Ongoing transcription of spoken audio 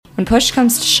when push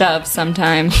comes to shove,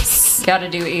 sometimes gotta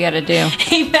do what you gotta do.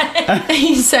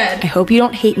 He said, I hope you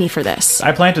don't hate me for this.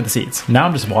 I planted the seeds. Now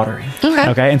I'm just watering.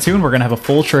 Okay. And soon we're gonna have a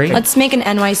full tree. Let's make an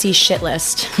NYC shit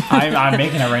list. I'm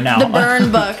making it right now. The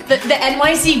burn book. The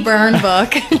NYC burn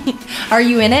book. Are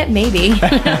you in it? Maybe.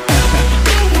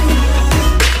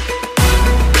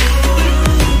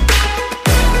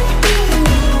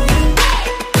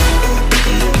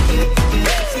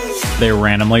 They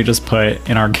randomly just put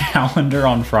in our calendar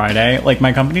on Friday. Like,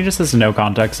 my company just has no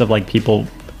context of like people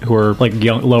who are like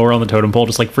lower on the totem pole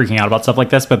just like freaking out about stuff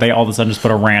like this, but they all of a sudden just put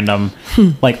a random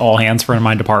like all hands for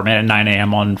my department at 9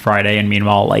 a.m. on Friday, and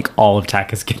meanwhile like all of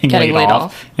tech is getting laid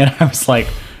off. And I was like,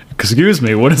 excuse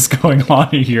me, what is going on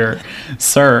here,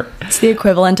 sir? It's the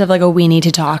equivalent of like a we need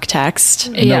to talk text.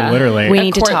 Yeah, no, literally. We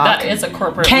need to talk. That is a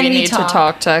corporate Can we we need talk? to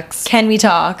talk text. Can we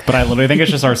talk? But I literally think it's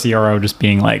just our CRO just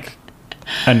being like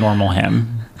a normal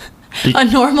him. A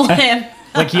normal him.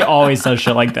 Like, he always does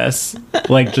shit like this,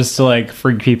 like just to like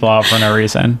freak people out for no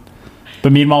reason.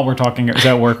 But meanwhile, we're talking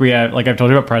at work. We have, like, I've told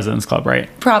you about President's Club, right?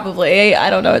 Probably. I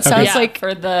don't know. It sounds like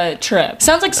for the trip.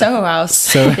 Sounds like Soho House.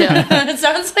 So It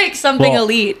sounds like something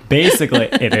elite. Basically,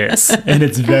 it is, and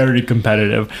it's very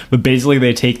competitive. But basically,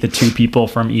 they take the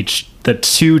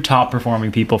two top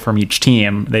performing people from each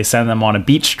team. They send them on a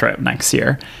beach trip next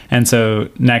year, and so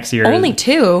next year Only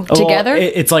two together.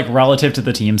 It's like relative to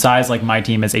the team size. Like, my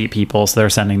team is 8 people, so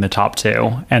they're sending the top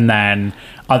 2, and then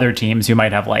other teams who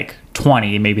might have like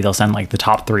 20, maybe they'll send like the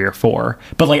top 3 or 4.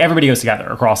 But like, everybody goes together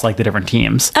across like the different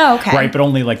teams. Oh, okay. Right, but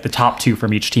only like the top 2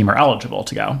 from each team are eligible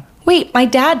to go. Wait, my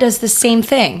dad does the same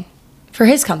thing for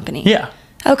his company. Yeah.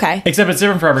 Okay. Except it's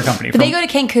different for every company. But they go to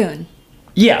Cancun.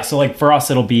 Yeah, so like for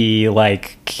us, it'll be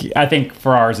like, I think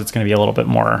for ours, it's going to be a little bit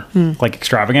more like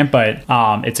extravagant, but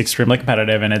it's extremely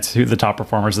competitive, and it's who the top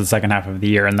performers in the second half of the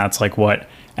year. And that's like what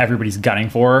everybody's gunning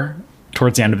for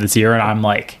towards the end of this year. And I'm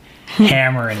like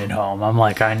hammering it home. I'm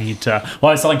like, I need to, well,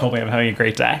 I was telling Colby I'm having a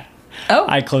great day. Oh.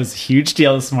 I closed a huge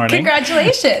deal this morning.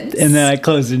 Congratulations. And then I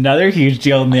closed another huge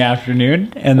deal in the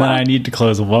afternoon. And then I need to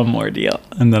close one more deal.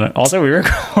 And then also we're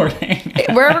recording.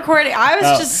 We're recording. I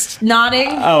was just nodding.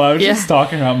 Oh, I was just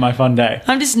talking about my fun day.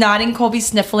 I'm just nodding. Colby's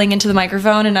sniffling into the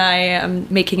microphone, and I am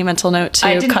making a mental note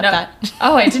to cut that.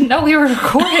 Oh, I didn't know we were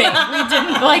recording. We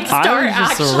didn't like start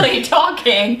actually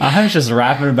talking. I was just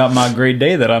rapping about my great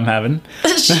day that I'm having.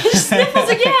 She sniffles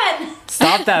again.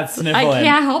 Stop that sniffling. I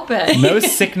can't help it. No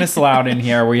sickness allowed in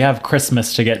here. We have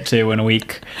Christmas to get to in a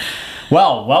week.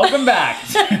 Well, welcome back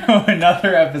to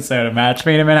another episode of Match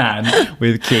Made in Manhattan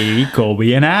with Katie,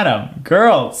 Colby, and Adam.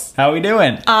 Girls, how we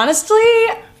doing? Honestly,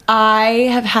 I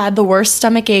have had the worst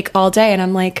stomach ache all day, and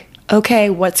I'm like, okay,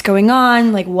 what's going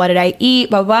on? Like, what did I eat?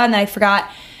 Blah, blah, blah. And then I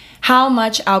forgot how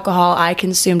much alcohol I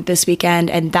consumed this weekend,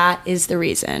 and that is the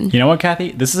reason. You know what,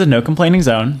 Kathy? This is a no complaining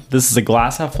zone. This is a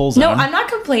glass half full zone. No, I'm not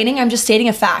complaining. I'm just stating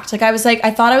a fact. Like, I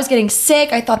thought I was getting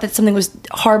sick. I thought that something was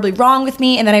horribly wrong with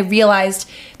me. And then I realized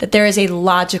that there is a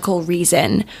logical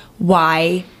reason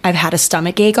why I've had a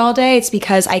stomach ache all day. It's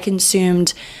because I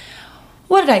consumed,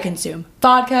 what did I consume?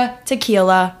 Vodka,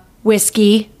 tequila,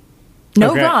 whiskey,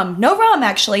 no rum,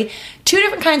 actually. 2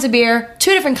 different kinds of beer,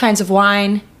 2 different kinds of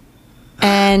wine.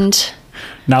 And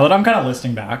now that I'm kind of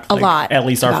listing back, a lot, at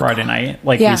least our Friday night,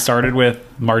 like we started with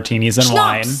martinis and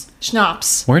wine.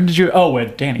 Schnapps. Where did you? Oh,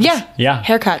 with Danny's. Yeah.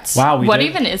 Haircuts. Wow. What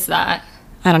even is that?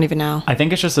 I don't even know. I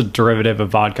think it's just a derivative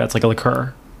of vodka. It's like a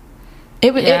liqueur.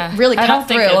 It really cut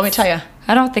through. Let me tell you.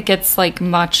 I don't think it's like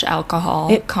much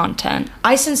alcohol content.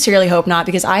 I sincerely hope not,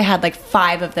 because I had like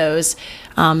 5 of those.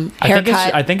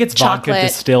 I think it's chocolate. vodka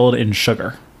distilled in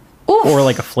sugar. Oof. Or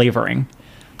like a flavoring.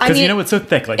 Because you know it's so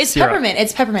thick, like it's syrup. peppermint.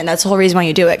 It's peppermint. That's the whole reason why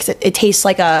you do it, because it tastes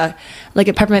like a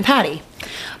peppermint patty.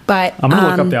 But I'm gonna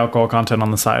look up the alcohol content on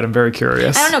the side. I'm very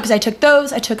curious. I don't know, because I took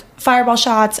those. I took Fireball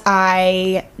shots.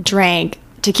 I drank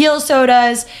tequila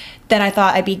sodas. Then I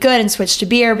thought I'd be good and switched to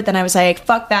beer. But then I was like,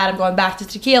 fuck that. I'm going back to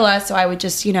tequila. So I would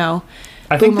just, I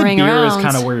think the beer is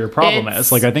kind of where your problem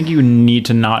is. Like, I think you need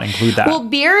to not include that. Well,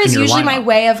 beer is usually my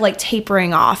way of like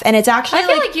tapering off, and it's actually I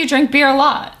feel like you drink beer a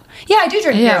lot. Yeah, I do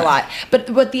drink beer a lot.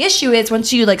 But what the issue is,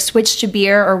 once you like switch to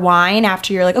beer or wine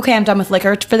after you're like, okay, I'm done with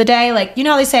liquor for the day. Like, you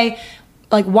know how they say,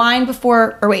 like,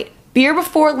 beer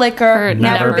before liquor,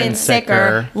 never been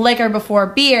sicker. Liquor before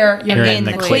beer, you're in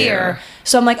the clear.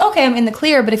 So I'm like, okay, I'm in the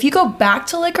clear. But if you go back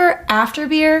to liquor after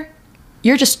beer,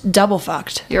 you're just double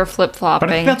fucked. You're flip-flopping.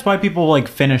 But I think that's why people like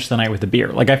finish the night with the beer.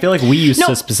 Like, I feel like we used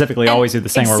to specifically always do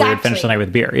this thing where we would finish the night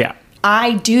with beer. Yeah.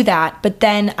 I do that, but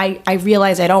then I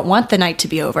realize I don't want the night to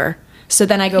be over. So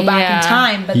then I go back in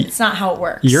time, but it's not how it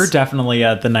works. You're definitely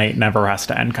the night never has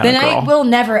to end kind of girl. The night will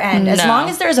never end. As long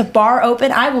as there's a bar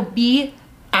open, I will be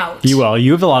out. You will.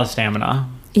 You have a lot of stamina.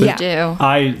 Yeah.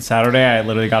 Do. Saturday, I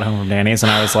literally got home from Danny's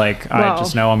and I was like, I Wow.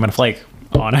 just know I'm gonna flake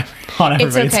on everybody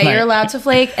It's okay. tonight. You're allowed to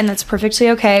flake, and that's perfectly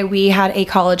okay. We had a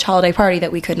college holiday party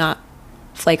that we could not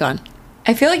flake on.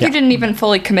 I feel like you didn't even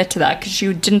fully commit to that because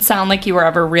you didn't sound like you were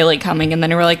ever really coming, and then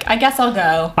you were like, I guess I'll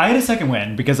go. I had a second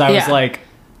win because I was Yeah. like,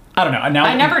 I don't know. Now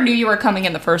I never knew you were coming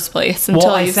in the first place until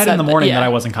Well, I you said in the morning yeah. that I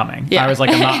wasn't coming. Yeah. I was like,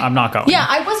 I'm not going. Yeah,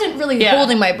 I wasn't really Yeah.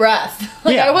 holding my breath.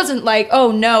 Like, Yeah. I wasn't like,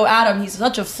 oh no, Adam, he's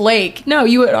such a flake. No,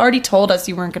 you had already told us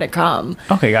you weren't going to come.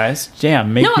 Okay, guys.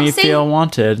 Damn, make No, I'm me saying- feel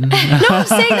wanted. No, I'm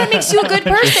saying that makes you a good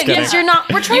person kidding. because you're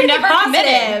not. We're trying You to be never positive.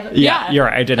 committed. yeah, Yeah. you're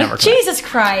right. I did never come. Jesus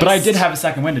Christ. But I did have a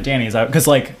second win to Danny's because,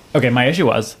 like, okay, my issue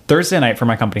was Thursday night for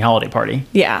my company holiday party.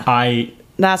 Yeah.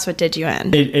 That's what did you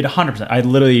in. It 100%. I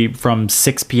literally from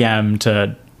 6 p.m.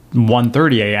 to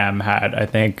 1:30 a.m. had, I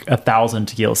think, 1,000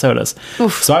 tequila sodas.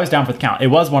 So I was down for the count. It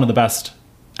was one of the best,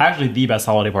 actually the best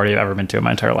holiday party I've ever been to in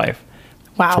my entire life.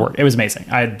 Wow. To work. It was amazing.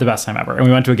 I had the best time ever. And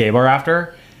we went to a gay bar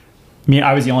after.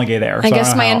 I was the only gay there. I so guess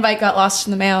don't know my how- invite got lost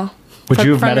in the mail. Would from-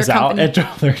 you have from met your us out company. at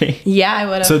 12:30? Yeah, I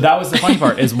would have. So that was the funny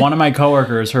part. Is one of my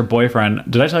coworkers, her boyfriend.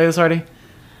 Did I tell you this already?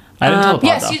 I didn't tell the pod,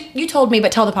 yes, though. you told me,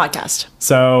 but tell the podcast.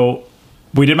 So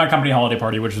we did my company holiday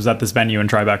party, which was at this venue in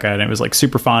Tribeca, and it was like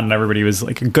super fun. And everybody was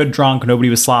like a good drunk. Nobody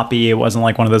was sloppy. It wasn't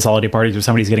like one of those holiday parties where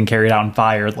somebody's getting carried out and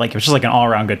fired. Like it was just like an all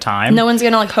around good time. No one's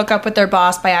gonna like hook up with their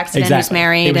boss by accident who's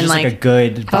married It was and just like a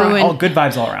good vibe, ruin- all good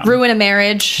vibes all around. ruin a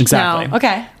marriage. Exactly. No.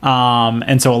 Okay.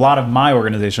 And so a lot of my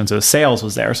organization, so sales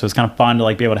was there. So it's kind of fun to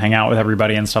like be able to hang out with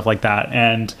everybody and stuff like that.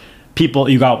 And people,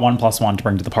 you got 1+1 to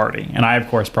bring to the party. And I, of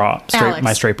course, brought Alex.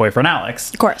 my straight boyfriend,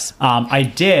 Alex. Of course. I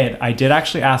did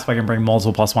actually ask if I can bring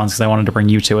multiple +1s because I wanted to bring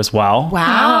you two as well.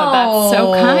 Wow. Oh, that's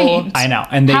so kind. I know.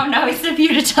 And they, How nice of you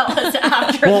to tell us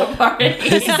after the party.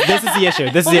 this is the issue.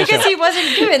 This is the issue. Because he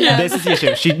wasn't doing that. This is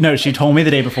the issue. She told me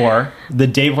the day before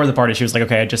the party. She was like,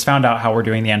 okay, I just found out how we're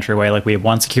doing the entryway. Like we have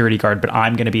one security guard, but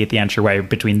I'm going to be at the entryway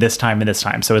between this time and this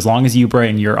time. So as long as you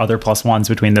bring your other +1s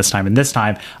between this time and this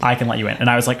time, I can let you in. And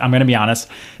I was like, I'm going to be honest.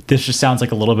 This just sounds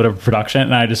like a little bit of production.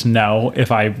 And I just know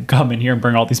if I come in here and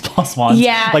bring all these +1s,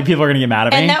 Yeah. like people are going to get mad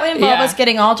at me. and that would involve Yeah. us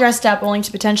getting all dressed up, only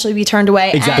to potentially be turned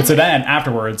away. Exactly. And So then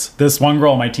afterwards, this one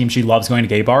girl on my team, she loves going to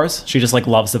gay bars. She just like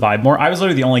loves the vibe more. I was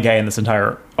literally the only gay in this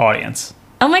entire audience.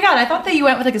 oh my god, I thought that you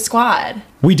went with like a squad.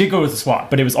 We did go with the squad,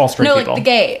 but it was all straight No, people. like the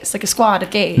gays, like a squad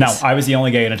of gays. No, I was the only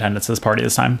gay in attendance at this party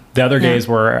this time. The other gays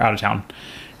were out of town.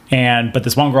 But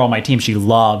this one girl on my team, she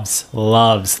loves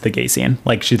the gay scene.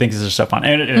 Like she thinks it's just so fun.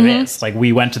 And it is. Like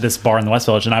we went to this bar in the West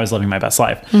Village and I was living my best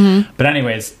life. But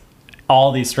anyways,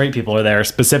 all these straight people are there.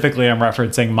 Specifically, I'm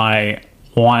referencing my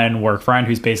one work friend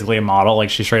who's basically a model. Like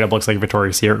she straight up looks like a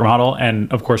Victoria's Secret model.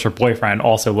 And of course her boyfriend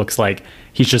also looks like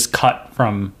he's just cut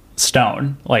from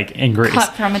stone, like in Greece.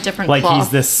 Cut from a different Like cloth. he's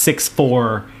this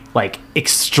 6'4", like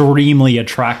extremely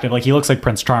attractive. Like he looks like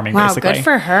Prince Charming, Wow, basically. good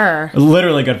for her.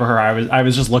 Literally good for her. I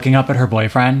was just looking up at her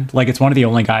boyfriend. Like it's one of the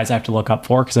only guys I have to look up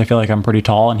for because I feel like I'm pretty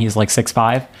tall and he's like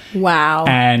 6'5". Wow.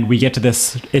 And we get to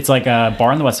this, it's like a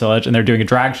bar in the West Village and they're doing a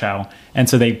drag show. And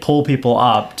so they pull people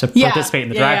up to participate in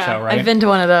the drag show, right? I've been to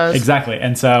one of those. Exactly.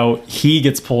 And so he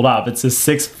gets pulled up. It's this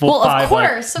 6'5", Well, of like,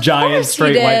 course giant he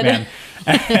straight white did. man.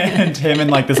 And him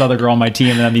and like this other girl on my team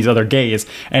and then these other gays,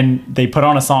 and they put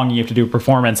on a song, you have to do a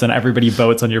performance and everybody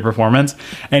votes on your performance.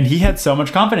 And he had so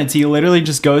much confidence, he literally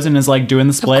just goes and is like doing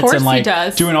the splits course and he like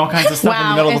does. doing all kinds of stuff in the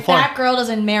Wow, middle of the if floor. that girl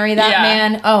doesn't marry that Yeah.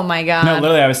 man, oh my god. No,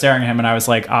 literally I was staring at him and I was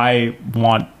like, I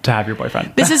want to have your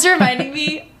boyfriend. This is reminding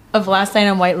me of last night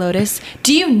on White Lotus.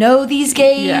 Do you know these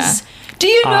gays? Yeah. Do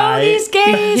you know I- these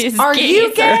gays? These Are gays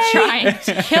you gay? are trying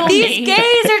to kill These me.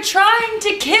 gays are trying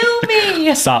to kill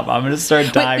me. Stop, I'm gonna start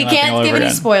Wait, dying we laughing all can't over give any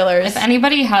again. spoilers. If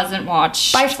anybody hasn't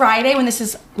watched, By Friday, when this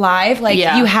is live, like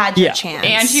Yeah. you had your Yeah. chance.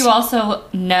 and you also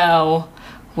know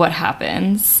what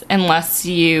happens unless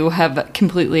you have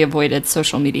completely avoided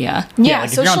social media. Yeah, like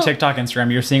if you're on TikTok,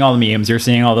 Instagram, you're seeing all the memes, you're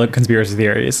seeing all the conspiracy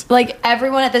theories. like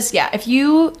everyone at this, if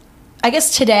you, I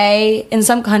guess today in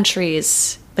some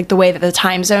countries, like the way that the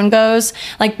time zone goes,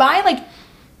 like by like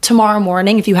tomorrow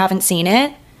morning, if you haven't seen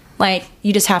it, like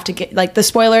you just have to get like the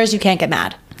spoilers. You can't get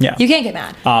mad. Yeah. You can't get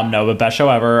mad. No, but best show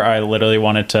ever. I literally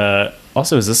wanted to.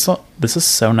 Also, this is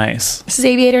so nice. This is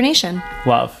Aviator Nation.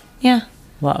 Love, Yeah.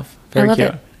 love, very I love cute.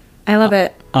 it. I love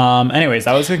it. Anyways,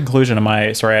 that was the conclusion of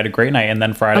my story. I had a great night, and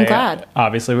then Friday, I'm glad.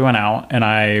 obviously, we went out, and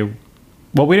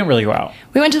we didn't really go out.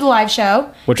 We went to the live show,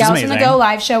 Which was Gals on the amazing. Go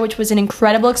live show, which was an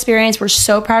incredible experience. We're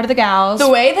so proud of the gals. The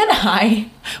way that I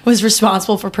was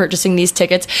responsible for purchasing these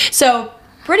tickets. So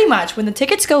pretty much when the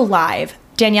tickets go live,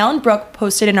 Danielle and Brooke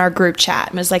posted in our group chat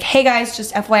and was like, hey guys,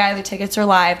 just FYI, the tickets are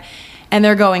live and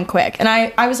they're going quick. And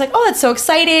I was like, oh, that's so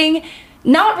exciting.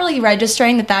 not really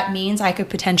registering that means I could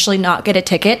potentially not get a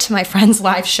ticket to my friend's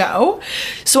live show.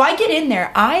 So I get in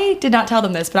there. I did not tell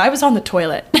them this, but I was on the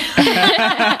toilet.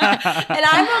 And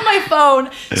I'm on my phone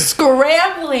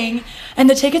scrambling, and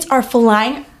the tickets are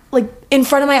flying like in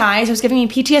front of my eyes. It was giving me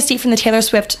PTSD from the Taylor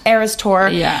Swift Eras tour.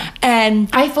 Yeah. And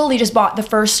I fully just bought the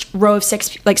first row of six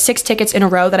tickets in a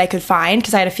row that I could find,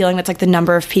 because I had a feeling that's like the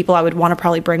number of people I would want to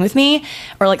probably bring with me,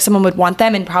 or like someone would want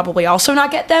them and probably also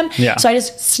not get them. Yeah. So I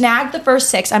just snagged the first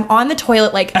 6. I'm on the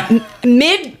toilet like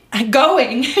mid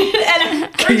going and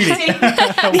I'm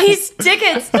purchasing these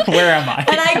tickets. Where am I?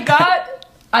 And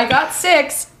I got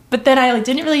 6. But then I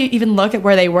didn't really even look at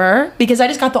where they were, because I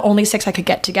just got the only 6 I could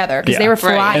get together, because Yeah. they were Right.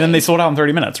 flying. And then they sold out in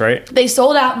 30 minutes, right? They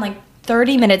sold out in like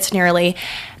 30 minutes nearly,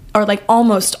 or like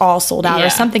almost all sold out, Yeah. or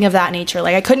something of that nature.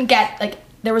 Like I couldn't get, like,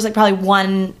 there was like probably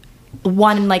one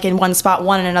like in one spot,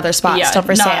 one in another spot Yeah, still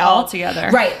for not sale. all together.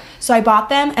 Right. So I bought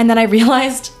them, and then I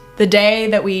realized the day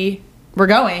that we were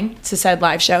going to said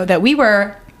live show that we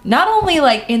were not only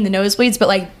like in the nosebleeds, but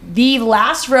like the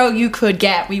last row you could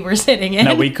get, we were sitting in.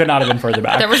 No, we could not have been further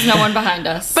back. There was no one behind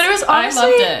us. But it was honestly, I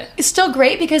loved it. still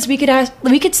great, because we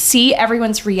could see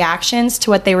everyone's reactions to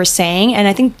what they were saying, and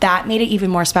I think that made it even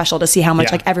more special to see how much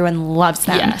Yeah. like everyone loves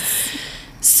them. Yes.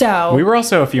 So We were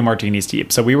also a few martinis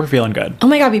deep, so we were feeling good. oh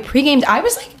my god, we pre-gamed. I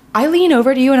was like, I lean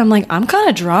over to you and I'm like, I'm kind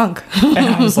of drunk. And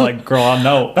I was like, girl,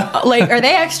 no. Like, are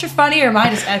they extra funny or am I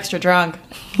just extra drunk?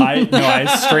 I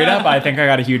straight up, I think I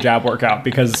got a huge ab workout,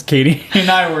 because Katie and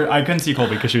I couldn't see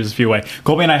Colby because she was a few away.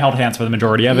 Colby and I held hands for the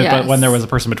majority of it, but Yes. when there was a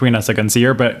person between us, I couldn't see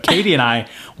her. But Katie and I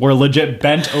were legit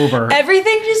bent over.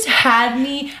 Everything just had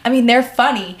me. I mean, they're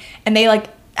funny, and they like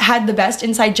had the best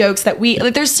inside jokes that we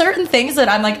like. There's certain things that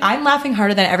I'm like, I'm laughing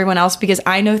harder than everyone else because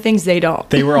I know things they don't.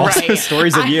 They were also Right.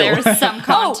 stories of you. There's some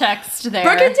context there.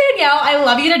 Brooke and Danielle, I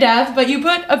love you to death, but you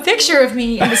put a picture of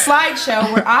me in the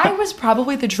slideshow where I was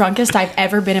probably the drunkest I've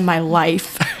ever been in my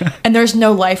life, and there's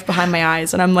no life behind my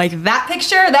eyes, and I'm like, that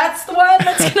picture, that's the one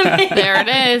that's gonna be There it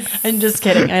is. I'm just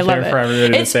kidding. I love There it. for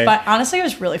everybody to see. But honestly, it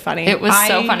was really funny. It was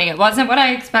so funny. It wasn't what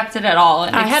I expected at all.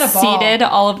 It I had a ball. exceeded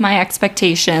all of my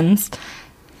expectations.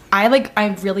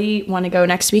 I really want to go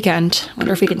next weekend.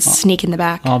 Wonder if we can sneak in the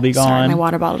back. I'll be Sorry, gone. my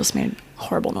water bottle just made a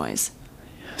horrible noise.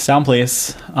 Sound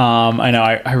please. I know.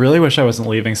 I really wish I wasn't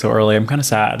leaving so early. I'm kind of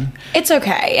sad. It's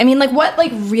okay. I mean, like, what,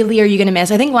 like, really are you gonna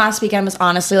miss? I think last weekend was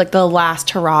honestly like the last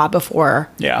hurrah before.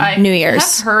 Yeah. I New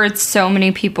Year's. have heard so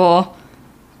many people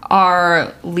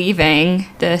are leaving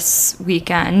this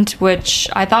weekend, which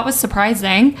I thought was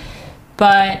surprising,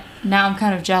 but now I'm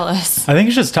kind of jealous. I think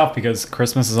it's just tough because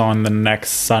Christmas is on the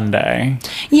next Sunday.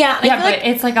 Yeah, I Yeah, feel but like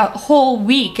it's like a whole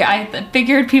week. I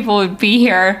figured people would be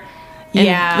here.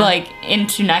 Yeah. Like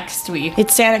into next week.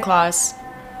 it's Santa Claus,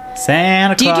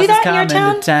 Santa Do you Claus do that is in your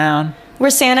coming to town. where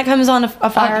Santa comes on a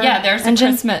fire. Yeah, there's engine.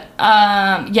 a Christmas.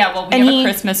 Yeah, well, we And have he- a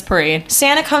Christmas parade.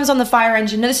 Santa comes on the fire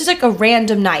engine. No, this is like a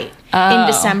random night in Oh.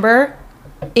 December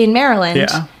in Maryland.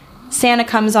 Yeah. Santa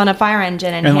comes on a fire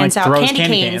engine and And, hands like, out throws candy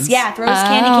candy canes. canes. Yeah, throws Oh,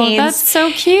 candy canes. that's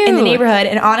so cute. In the neighborhood.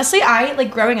 And honestly, I,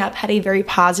 like, growing up, had a very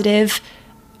positive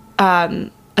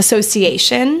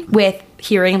association with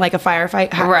hearing, like, a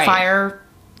Right. fire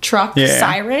truck Yeah.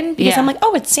 siren. Because Yeah. I'm like,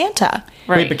 oh, it's Santa.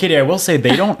 Right. Wait, but Katie, I will say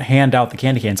they don't hand out the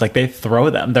candy canes. Like, they throw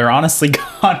them. They're honestly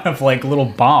kind of like little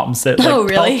bombs that, like, Oh,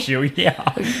 really? pelt you. Yeah.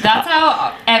 That's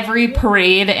how every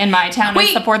parade in my town is.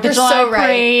 Wait, The 4th of you're July so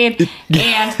right. parade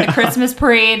and the Christmas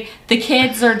parade. The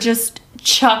kids are just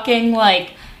chucking,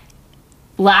 like,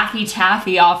 Laffy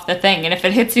Taffy off the thing. And if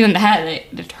it hits you in the head,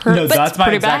 it hurts. No, that's my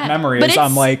pretty exact bad. memory. But Is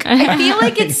I'm like, I feel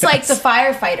like it's like the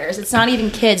firefighters. It's not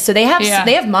even kids, so they have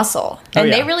Yeah. muscle, and Oh,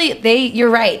 yeah. they really you're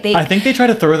right. They I think they try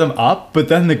to throw them up, but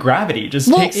then the gravity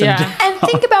just takes them yeah. down. and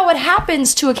think about what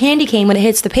happens to a candy cane when it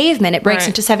hits the pavement. It breaks Right.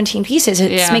 into 17 pieces. It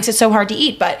just Yeah. makes it so hard to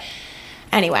eat. But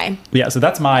anyway, Yeah, so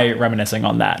that's my reminiscing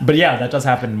on that. But yeah, that does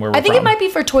happen where we're I think from. it might be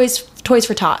for Toys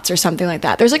for Tots or something like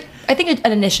that. There's like I think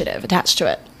an initiative attached to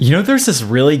it. You know, there's this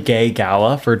really gay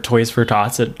gala for Toys for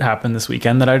Tots that happened this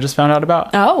weekend that I just found out about.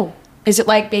 Oh, is it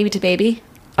like baby to baby?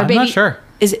 Or I'm baby, not sure.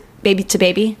 Is it baby to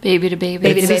baby? Baby to baby.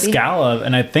 Baby It's to this baby? gala,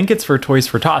 and I think it's for Toys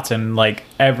for Tots, and like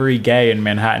every gay in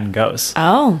Manhattan goes.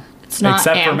 Oh, It's not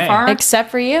Except for me. Amphar.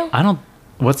 except for you. I don't.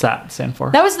 What's that stand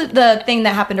for? That was the thing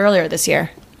that happened earlier this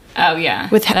year. Oh, yeah.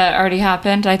 With- that already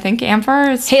happened. I think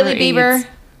Amphar is Haley for Bieber AIDS.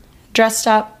 dressed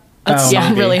up. Oh, Yeah,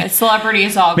 maybe. really.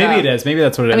 Celebrities all go. Maybe it is. Maybe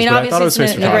that's what it is. I mean, but I obviously, thought it was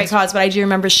Toys it's for a great Tots. cause, but I do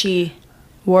remember she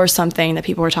wore something that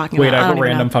people were talking Wait, about. I have don't a even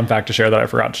random know. fun fact to share that I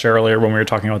forgot to share earlier when we were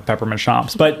talking about peppermint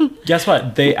schnapps. But guess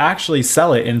what? They actually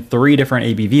sell it in 3 different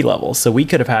ABV levels. So we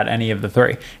could have had any of the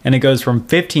 3. And it goes from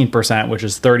 15%, which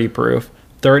is 30 proof,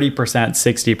 30%,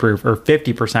 60 proof, or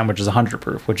 50%, which is 100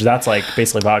 proof, which that's like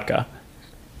basically vodka.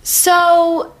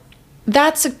 So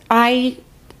I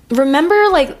remember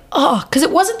like, because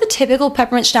it wasn't the typical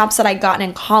peppermint schnapps that I gotten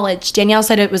in college. Danielle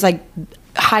said it was like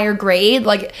higher grade,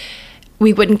 like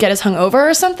we wouldn't get as hungover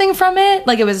or something from it.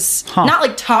 Like it was not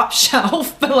like top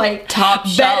shelf, but like Top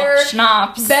shelf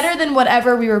schnapps. better than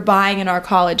whatever we were buying in our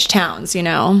college towns, you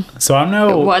know? So I'm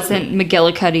no. It wasn't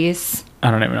McGillicuddy's. I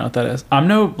don't even know what that is. I'm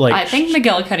no like. I think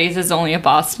McGillicuddy's is only a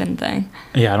Boston thing.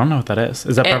 Yeah, I don't know what that is.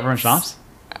 Is that peppermint It's- schnapps?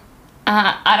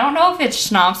 I don't know if it's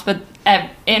schnapps, but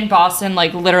in Boston,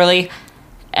 like literally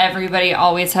everybody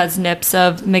always has nips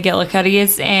of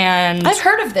McGillicuddy's, and I've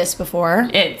heard of this before.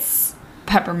 it's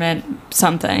peppermint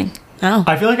something. Oh.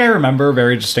 I feel like I remember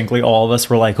very distinctly all of us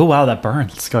were like, oh wow, that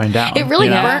burns going down. It really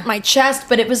You know? burnt my chest,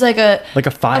 but it was like a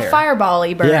fire. a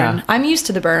fireball-y burn. Yeah. I'm used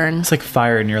to the burns. It's like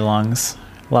fire in your lungs.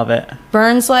 Love it.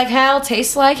 Burns like hell,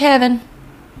 tastes like heaven.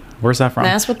 Where's that from?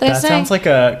 That's what they that say. sounds like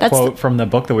a That's quote from the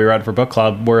book that we read for book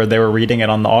club where they were reading it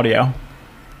on the audio.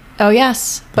 Oh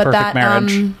yes, but Perfect that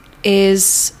marriage.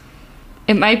 is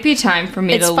It might be time for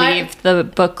me It's to fire- leave the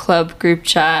book club group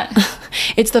chat.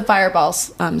 it's the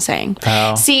fireballs saying.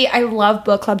 Oh. See, I love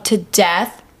book club to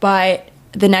death, but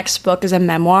the next book is a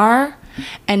memoir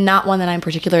and not one that I'm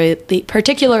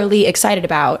particularly excited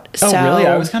about. Oh, so really?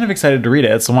 I was kind of excited to read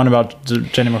it. It's the one about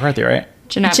Jenny McCarthy, right?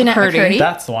 Jeanette Jeanette McCurdy. McCurdy.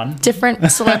 That's the one.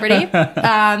 different celebrity.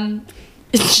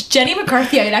 Jenny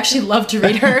McCarthy, I'd actually love to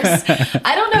read hers.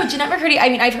 I don't know, Jeanette McCurdy. I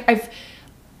mean, I've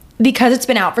because it's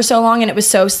been out for so long and it was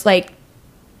so like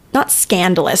not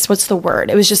scandalous. What's the word?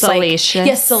 It was just Salacious. like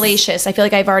yes, salacious. I feel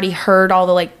like I've already heard all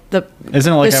the like the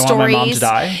Isn't it like the I Want My Mom to stories.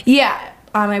 Die? Yeah.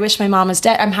 I wish my mom was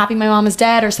dead. I'm happy my mom is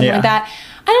dead or something Yeah. like that.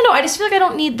 I don't know. I just feel like I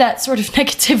don't need that sort of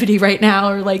negativity right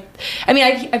now. Or like, I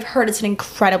mean, I've heard it's an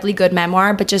incredibly good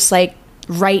memoir, but just like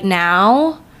right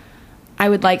now, I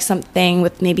would like something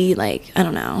with maybe like, I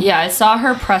don't know. Yeah, I saw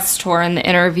her press tour and the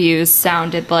interviews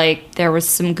sounded like there was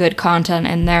some good content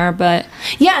in there, but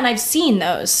Yeah, and I've seen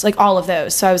those, like all of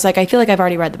those. So I was like, I feel like I've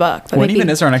already read the book. But When maybe even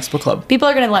is our next book club? people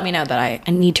are going to let me know that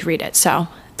I need to read it. So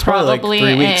It's probably, probably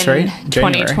like 3 weeks, in right?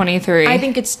 January. 2023. I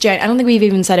think it's I don't think we've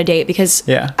even set a date because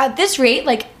Yeah. at this rate,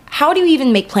 like, how do you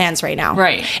even make plans right now?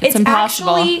 Right. It's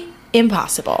impossible. Actually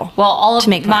impossible. Well, all of to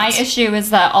make my plans. issue is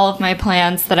that all of my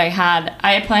plans that I had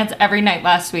plans every night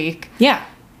last week, Yeah.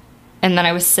 and then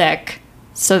I was sick.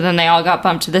 So then they all got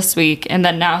bumped to this week, and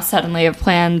then now suddenly I have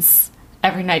plans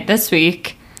every night this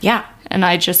week, Yeah. and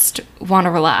I just want to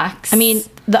relax. I mean,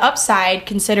 the upside,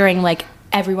 considering like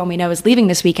everyone we know is leaving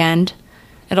this weekend,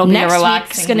 it'll be a next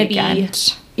relaxing week's gonna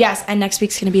weekend. yes, and next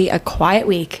week's gonna be a quiet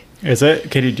week Is it?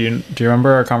 Katie, do you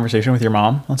remember our conversation with your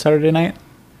mom on Saturday night?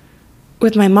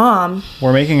 with my mom.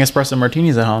 We're making espresso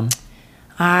martinis at home.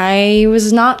 I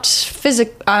was not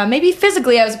maybe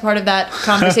physically I was a part of that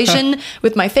conversation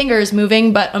with my fingers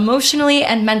moving, but emotionally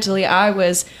and mentally I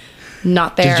was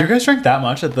not there. Did you guys drink that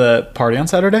much at the party on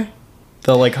Saturday?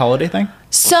 The like holiday thing?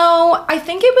 So I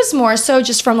think it was more so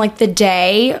just from like the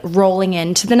day rolling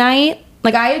into the night.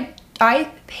 Like I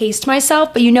paced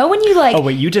myself, but you know when you like Oh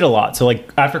wait, you did a lot. So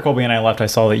like after Colby and I left, I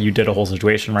saw that you did a whole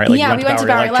situation, right? Like yeah, we went to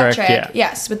Bowery Electric. Yeah.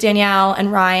 Yes, with Danielle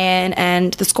and Ryan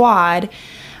and the squad.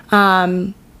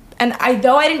 And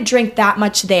though I didn't drink that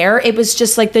much there, it was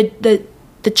just like the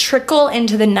trickle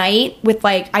into the night with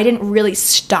like I didn't really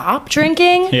stop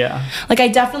drinking. Yeah. Like I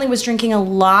definitely was drinking a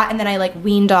lot and then I like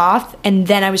weaned off and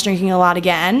then I was drinking a lot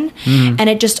again. And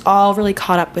it just all really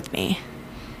caught up with me.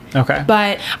 Okay.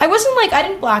 But I wasn't like I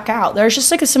didn't black out. There's just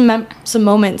like some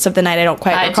moments of the night I don't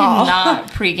quite I recall. did not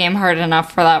pregame hard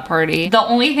enough for that party. The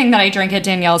only thing that I drank at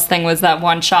Danielle's thing was that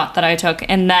one shot that I took,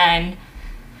 and then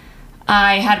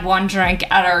I had one drink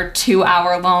at our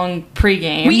 2-hour-long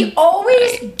pregame. We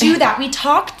always do that. We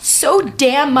talk so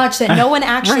damn much that no one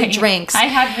actually Right. drinks. I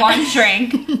had one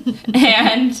drink,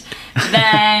 and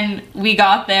then we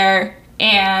got there,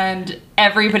 and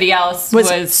everybody else was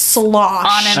slosh.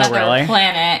 on another really?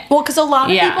 planet. Well, because a lot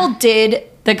of Yeah. people did.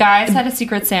 The guys had a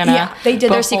Secret Santa. Yeah, they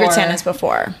did their Secret before, Santas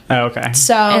before. Oh, okay.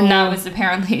 So and that was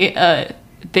apparently a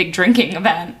big drinking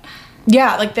event.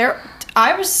 yeah, like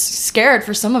I was scared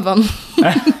for some of them,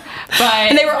 But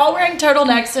and they were all wearing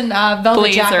turtlenecks and velvet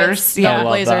Blazers, jackets. yeah. I love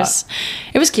blazers.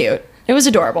 It was cute. It was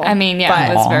adorable. I mean,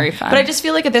 yeah, it was Aw. very fun. But I just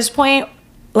feel like at this point,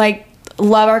 like,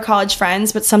 love our college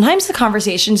friends, but sometimes the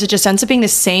conversations, it just ends up being the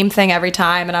same thing every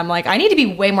time. And I'm like, I need to be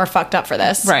way more fucked up for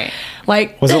this. Right.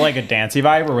 Like, Was it like a dancey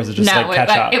vibe or was it just like catch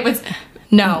up? it was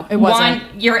No, it wasn't.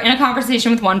 You're in a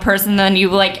conversation with one person, then you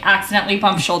like accidentally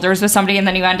bump shoulders with somebody, and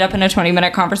then you end up in a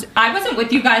 20-minute conversation. I wasn't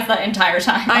with you guys that entire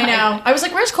time. I know. I was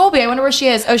like, where's Colby? I wonder where she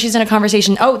is. Oh, she's in a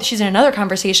conversation. Oh, she's in another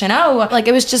conversation. Oh, like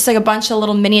it was just like a bunch of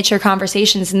little miniature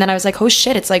conversations. And then I was like, oh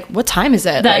shit, it's like, what time is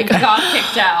it? Then Like, we got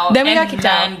kicked out. Then we got kicked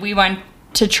out. Then we went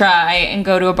to try and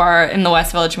go to a bar in the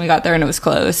West Village, and we got there and it was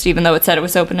closed, even though it said it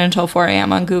was open until 4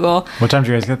 a.m. on Google. What time did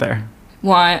you guys get there?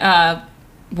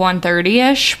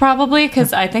 1:30ish probably,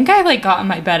 because I think I like got in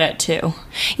my bed at 2.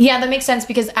 yeah, that makes sense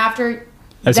because after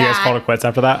As you guys that, called it quits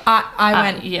after that? I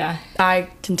went. Yeah. I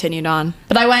continued on,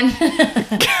 but I went.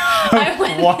 I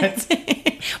went. What?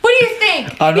 What do you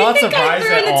think? I'm You not think I surprised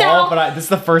threw in at the all, towel? but this is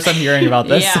the first I'm hearing about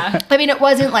this. Yeah. I mean, it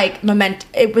wasn't like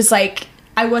it was like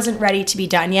I wasn't ready to be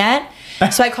done yet.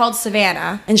 So I called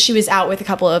Savannah, and she was out with a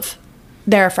couple of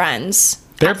their friends.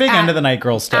 They're big at- into the night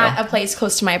girls still. At a place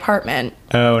close to my apartment.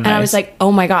 Oh, And I was nice. like,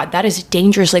 oh my God, that is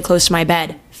dangerously close to my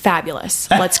bed. Fabulous.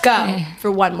 Let's go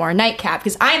for one more nightcap.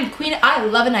 Because I am the queen. I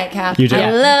love a nightcap. You do? I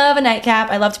love a nightcap.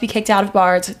 I love to be kicked out of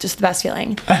bars. It's just the best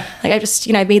feeling. Like I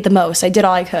just, I made the most. I did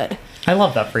all I could I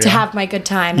love that for you. to have my good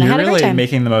time. And I You're had a great really time.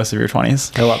 making the most of your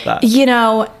 20s. I love that.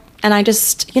 And I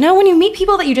just, when you meet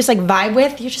people that you just like vibe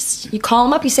with, you call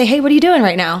them up, you say, hey, what are you doing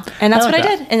right now? And that's I like what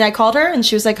I that. did. And I called her and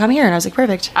she was like, come here. And I was like,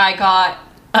 perfect. I got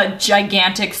a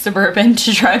gigantic Suburban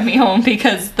to drive me home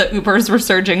because the Ubers were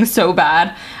surging so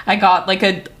bad. I got like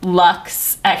a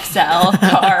Lux XL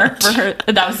car for her.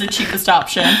 That was the cheapest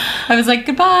option. I was like,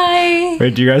 goodbye.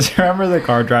 Wait, do you guys remember the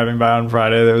car driving by on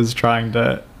Friday that was trying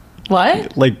to,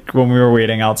 What? like, when we were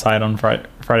waiting outside on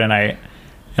Friday night,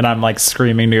 and I'm like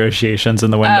screaming negotiations in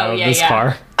the window Oh, yeah, of this yeah.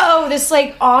 car? Oh, this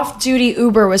like off-duty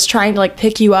Uber was trying to like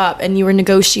pick you up, and you were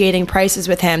negotiating prices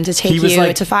with him to take He was you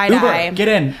like, to Five Uber, Eye. get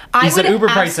in. I He said would Uber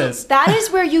absol- prices. That is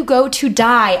where you go to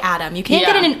die, Adam. You can't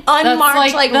Yeah. get in an That's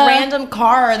unmarked like the random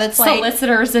car that's like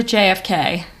Solicitors at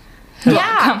JFK.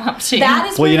 yeah. come up to you. That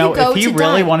is Well, where you know, go if he to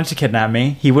really die. wanted to kidnap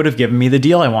me, he would have given me the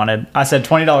deal I wanted. I said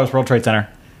 $20 World Trade Center.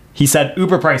 He said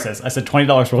Uber prices. I said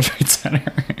 $20 World Trade Center.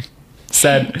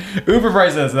 Said Uber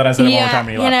prices. Then I said it one more time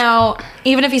and he left.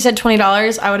 Even if he said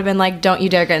 $20, I would have been like, "Don't you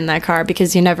dare get in that car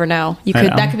because you never know. You I could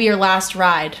know. that could be your last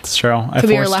ride." It's true. I Could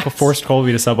be your forced, last. forced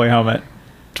Colby to Subway home at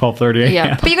 12:30 a.m.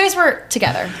 Yeah. But you guys were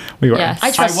together. We were. Yes.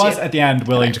 I trust was you. at the end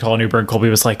willing to call an Uber, and Colby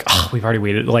was like, "Oh, we've already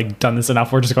waited, like done this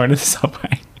enough. We're just going to the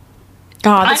Subway."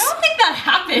 God, I this, don't think that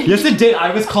happened. Yes, it did.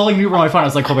 I was calling an Uber on my phone. I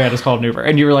was like, "Colby, I just called an Uber,"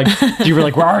 and you were like,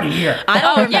 "We're already here." I don't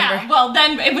Oh remember. yeah, well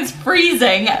then it was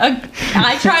freezing.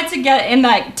 I tried to get in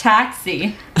that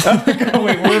taxi.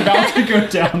 Wait, we're about to go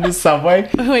down the Subway.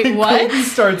 Wait, and what? Colby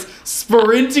starts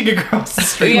sprinting across the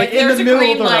street, like in There's the a middle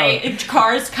green of the light, road.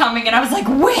 cars coming, and I was like,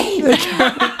 wait,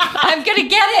 I'm gonna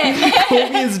get it.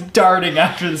 Colby is darting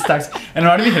after this taxi, and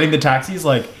I'm not even hitting the taxis.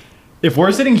 Like, if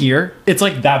we're sitting here, it's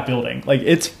like that building. Like,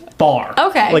 it's far.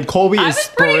 Okay. Like Colby I is was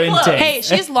pretty sprinting. close. Hey,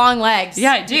 she has long legs.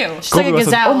 Yeah, I do. She's like a Colby was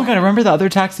gazelle. oh my god! Remember the other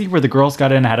taxi where the girls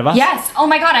got in ahead of us? Yes. Oh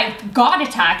my god, I got a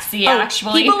taxi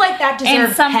actually. people like that deserve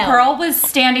And some hell. girl was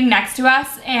standing next to us,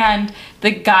 and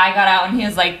the guy got out and he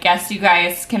was like, "Guess you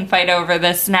guys can fight over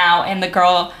this now." And the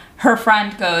girl, her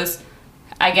friend, goes,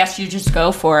 "I guess you just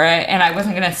go for it." And I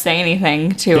wasn't gonna say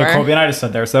anything to Yeah, her. Colby and I just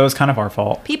stood there, so it was kind of our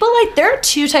fault. There are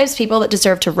two types of people that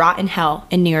deserve to rot in hell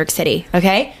in New York City,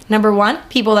 okay? Number one,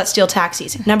 people that steal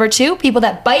taxis. Number two, people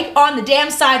that bite on the damn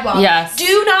sidewalk. Yes.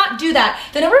 Do not do that.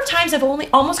 The number of times I've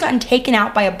almost gotten taken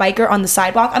out by a biker on the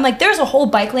sidewalk, I'm like, there's a whole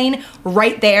bike lane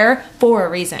right there for a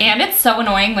reason. And it's so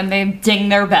annoying when they ding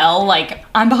their bell, like,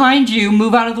 "I'm behind you,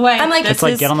 move out of the way." I'm like, It's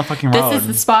like, get on the fucking road. This is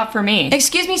the spot for me.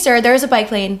 Excuse me, sir, there's a bike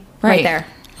lane right Right. there.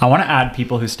 I want to add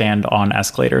people who stand on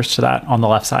escalators to that on the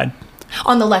left side.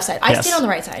 On the left side. I Yes. stand on the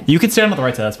right side. You can stand on the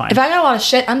right side. That's fine. If I got a lot of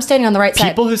shit, I'm standing on the right side.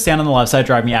 People who stand on the left side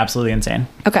drive me absolutely insane.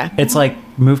 Okay. It's like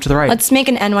move to the right. Let's make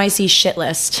an NYC shit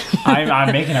list.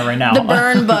 I'm making it right now. The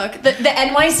burn book. The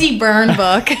NYC burn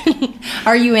book.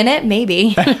 Are you in it?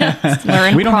 Maybe.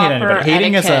 Learn we don't hate proper anybody.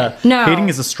 Hating is etiquette. No. hating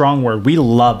is a strong word. We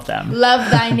love them. Love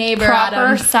thy neighbor, Proper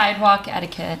Adam. sidewalk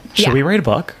etiquette. Should Yeah. we write a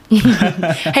book?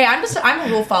 Hey, I'm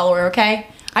a rule follower, okay?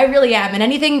 I really am. And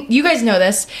anything, you guys know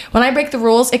this, when I break the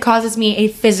rules, it causes me a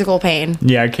physical pain.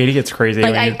 Yeah, Katie gets crazy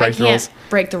Like, when you I break the can't rules.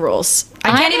 break the rules.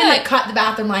 I can't I'm even a- like cut the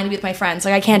bathroom line to be with my friends.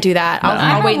 Like I can't do that. I'll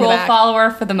I'm wait a in the rule back.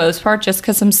 follower for the most part, just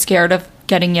because I'm scared of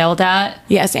getting yelled at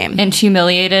Yeah, same. and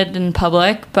humiliated in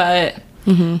public. But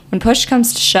when push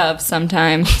comes to shove,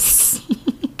 sometimes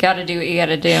gotta do what you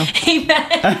gotta do.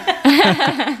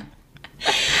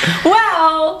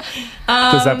 Wow.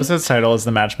 This episode's title is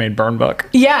The Match Made Burn Book.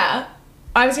 Yeah.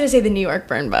 I was gonna say the New York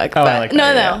burn book. Oh, I but like that,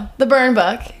 no, yeah. the burn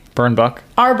book. Burn book.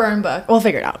 Our burn book. We'll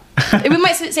figure it out. We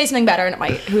might say something better, and it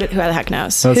might. Who the heck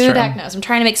knows? That's Who true. the heck knows? I'm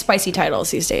trying to make spicy titles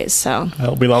these days. So,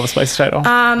 We love a spicy title.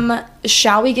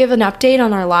 shall we give an update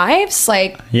on our lives?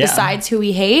 Like, Yeah. besides who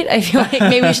we hate, I feel like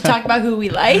maybe we should talk about who we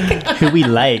like. Who we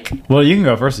like. Well, you can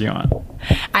go first if you want.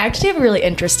 I actually have a really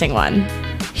interesting one.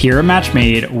 Here at Match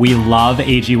Made, we love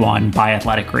AG1 by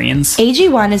Athletic Greens.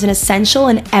 AG1 is an essential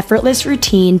and effortless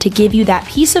routine to give you that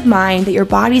peace of mind that your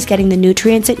body's getting the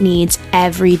nutrients it needs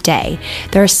every day.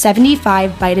 There are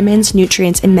 75 vitamins,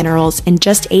 nutrients, and minerals in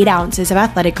just 8 ounces of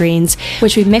Athletic Greens,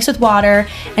 which we mix with water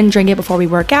and drink it before we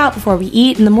work out, before we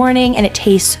eat in the morning, and it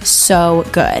tastes so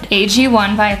good.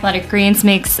 AG1 by Athletic Greens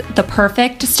makes the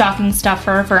perfect stocking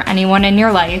stuffer for anyone in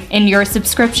your life, and your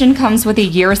subscription comes with a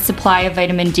year's supply of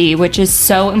vitamin D, which is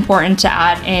so important to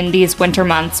add in these winter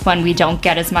months when we don't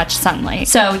get as much sunlight.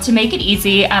 So to make it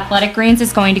easy, Athletic Greens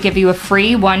is going to give you a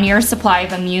free 1-year supply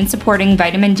of immune supporting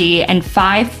vitamin D and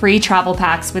 5 free travel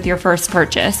packs with your first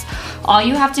purchase. All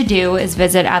you have to do is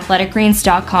visit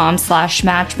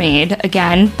athleticgreens.com/matchmade.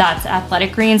 Again, that's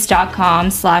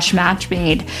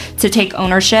athleticgreens.com/matchmade to take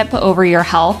ownership over your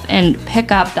health and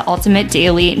pick up the ultimate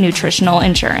daily nutritional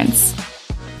insurance.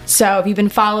 So, if you've been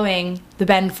following the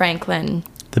Ben Franklin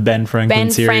The Ben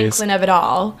Franklin series. Franklin of it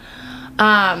all.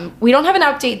 We don't have an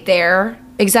update there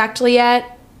exactly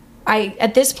yet.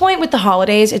 At this point with the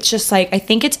holidays, it's just like, I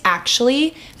think it's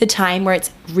actually the time where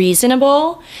it's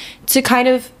reasonable to kind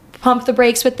of pump the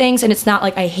brakes with things. And it's not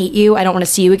like, I hate you, I don't want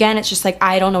to see you again. It's just like,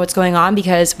 I don't know what's going on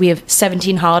because we have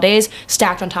 17 holidays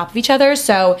stacked on top of each other.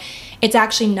 So it's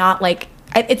actually not like,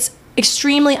 it's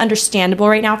extremely understandable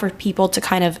right now for people to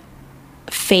kind of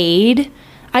fade,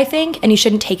 I think, and you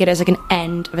shouldn't take it as like an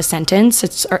end of a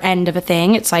sentence or end of a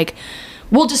thing. It's like,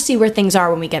 we'll just see where things are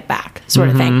when we get back, sort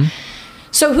of thing.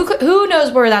 So who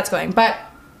knows where that's going? But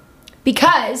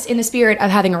because in the spirit of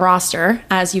having a roster,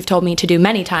 as you've told me to do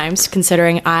many times,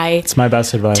 considering It's my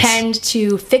best advice. tend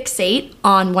to fixate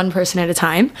on one person at a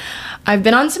time, I've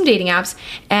been on some dating apps,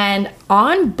 and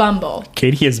on Bumble,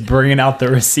 Katie is bringing out the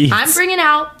receipts. I'm bringing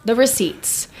out the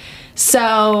receipts.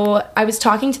 So I was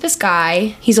talking to this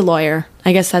guy. He's a lawyer.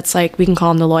 I guess that's like, we can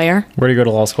call him the lawyer. Where do you go to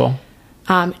law school?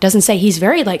 It doesn't say. He's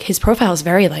very like, his profile is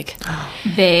very like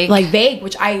Vague.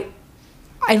 which I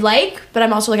like, but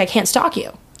I'm also like, I can't stalk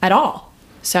you at all.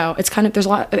 So it's kind of, there's a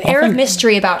lot of air of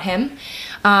mystery about him,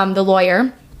 the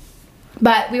lawyer.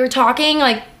 But we were talking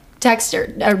like text or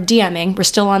DMing. We're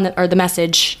still on the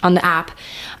message on the app.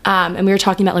 And we were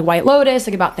talking about like White Lotus,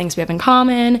 like about things we have in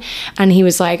common. And he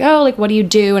was like, oh, like, what do you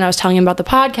do? And I was telling him about the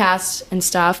podcast and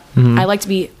stuff. I like to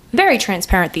be very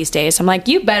transparent these days. I'm like,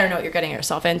 you better know what you're getting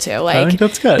yourself into. Like, I think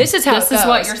that's good. This is how This it is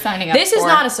what goes. you're signing up This is for.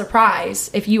 not a surprise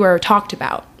if you are talked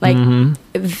about. Like,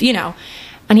 if, you know.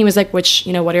 And he was like, which,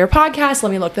 you know, what are your podcasts?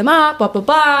 Let me look them up, blah, blah,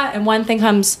 blah. And one thing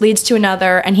leads to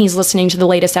another. And he's listening to the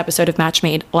latest episode of Match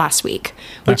Made last week,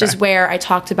 which is where I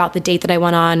talked about the date that I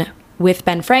went on with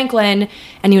Ben Franklin,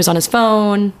 and he was on his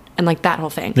phone and like that whole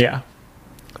thing. Yeah.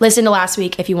 Listen to last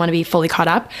week if you want to be fully caught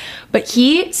up. But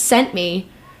he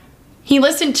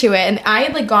listened to it, and I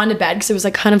had like gone to bed because it was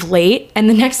like kind of late. And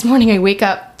the next morning I wake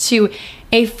up to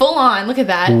a full-on, look at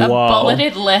that, A Whoa.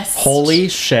 bulleted list. Holy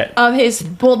shit. of his,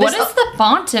 well, What is the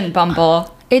font in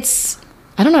Bumble? it's,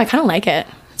 I don't know, I kind of like it.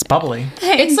 It's bubbly.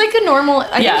 It's like a normal,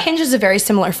 I Yeah. think Hinge is a very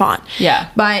similar font. Yeah.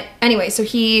 But anyway, so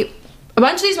a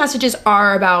bunch of these messages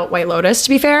are about White Lotus, to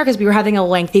be fair, because we were having a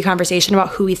lengthy conversation about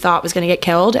who we thought was going to get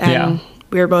killed, and Yeah.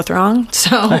 we were both wrong.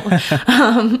 So,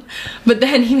 but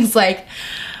then he was like,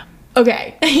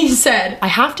 okay, he said, I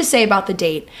have to say about the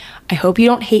date, I hope you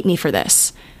don't hate me for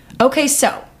this. Okay,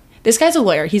 so this guy's a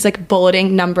lawyer. He's like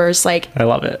bulleting numbers, like I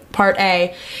love it. part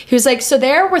A. He was like, so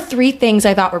there were 3 things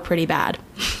I thought were pretty bad.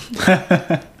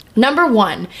 Number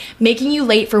 1, making you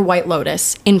late for White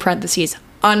Lotus, in parentheses,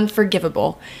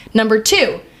 unforgivable. Number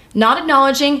 2, not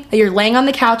acknowledging that you're laying on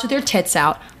the couch with your tits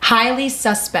out, highly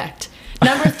suspect.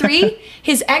 Number 3,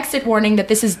 his exit warning that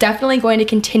this is definitely going to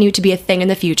continue to be a thing in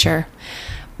the future.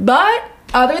 But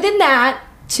other than that,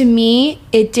 to me,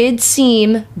 it did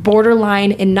seem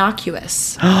borderline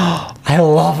innocuous. I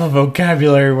love a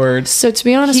vocabulary word. So to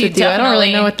be honest with you, I don't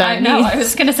really know what that I know. means. I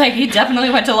was gonna say he definitely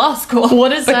went to law school. What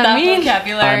does with that mean?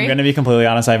 vocabulary? I'm going to be completely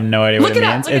honest. I have no idea what Look it it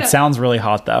up, means. look it It up. sounds really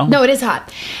hot, though. No, it is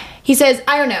hot. He says,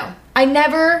 I don't know. I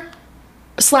never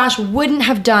 / wouldn't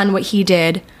have done what he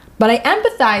did, but I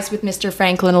empathize with Mr.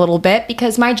 Franklin a little bit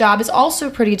because my job is also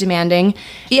pretty demanding.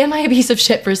 Am I a piece of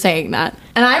shit for saying that?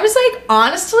 And I was like,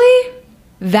 honestly,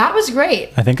 that was great.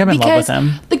 I think I'm in love with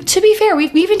him. Like, to be fair, we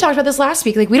even talked about this last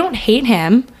week. Like, we don't hate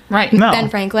him, Right. No. Ben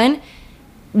Franklin.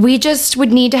 We just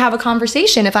would need to have a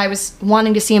conversation if I was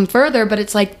wanting to see him further, but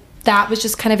it's like, that was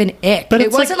just kind of an ick. But it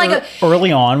it's wasn't like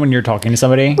early on when you're talking to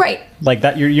somebody, Right. Like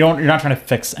that, you're not trying to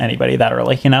fix anybody that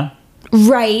early, you know?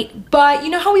 right. But you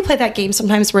know how we play that game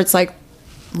sometimes where it's like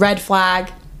red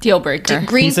flag, Deal breaker.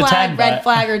 green He's a flag, 10, red but-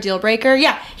 flag, or deal breaker.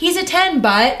 Yeah, he's a 10,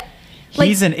 but like,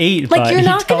 He's an 8, like, but you're he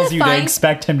not gonna tells you to find-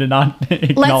 expect him to not let's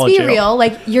acknowledge be you. real.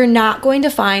 Like, you're not going to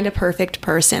find a perfect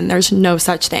person. There's no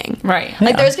such thing. Right.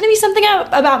 Like, Yeah. there's going to be something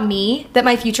about me that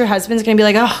my future husband's going to be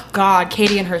like, oh, God,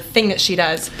 Katie and her thing that she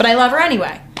does. But I love her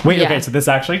anyway. Wait, Yeah. okay, so this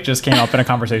actually just came up in a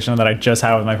conversation that I just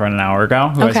had with my friend an hour ago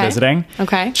who I was Okay. visiting.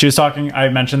 Okay. She was talking, I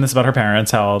mentioned this about her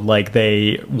parents, how like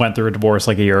they went through a divorce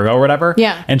like a year ago or whatever.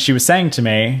 Yeah. And she was saying to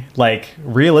me, like,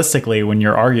 realistically, when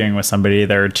you're arguing with somebody,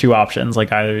 there are two options.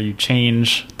 Like, either you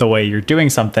change the way you're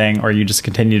doing something or you just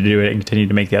continue to do it and continue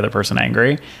to make the other person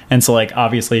angry. And so, like,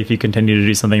 obviously, if you continue to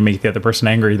do something and make the other person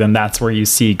angry, then that's where you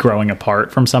see growing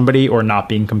apart from somebody or not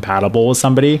being compatible with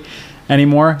somebody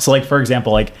anymore. So, like, for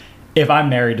example, like, if I'm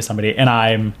married to somebody and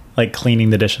I'm like cleaning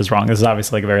the dishes wrong, this is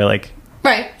obviously like a very like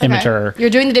Right. Okay. immature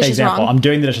You're doing the dishes example. wrong. I'm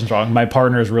doing the dishes wrong. My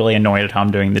partner is really annoyed at how I'm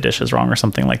doing the dishes wrong or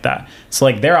something like that. So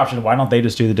like their option, why don't they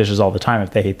just do the dishes all the time if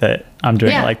they hate that I'm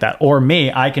doing Yeah. it like that? Or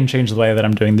me, I can change the way that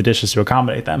I'm doing the dishes to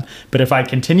accommodate them. But if I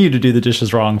continue to do the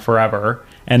dishes wrong forever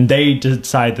and they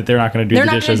decide that they're not going to do They're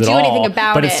the not dishes gonna at do all, anything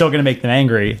about but it's it. still going to make them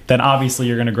angry, then obviously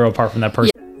you're going to grow apart from that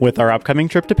person. With our upcoming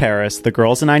trip to Paris, the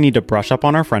girls and I need to brush up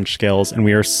on our French skills, and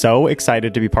we are so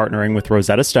excited to be partnering with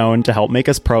Rosetta Stone to help make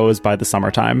us pros by the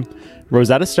summertime.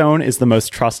 Rosetta Stone is the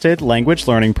most trusted language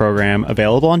learning program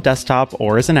available on desktop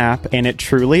or as an app, and it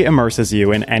truly immerses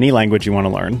you in any language you want to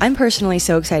learn. I'm personally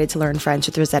so excited to learn French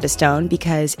with Rosetta Stone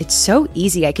because it's so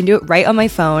easy. I can do it right on my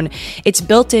phone. Its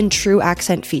built-in true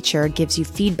accent feature gives you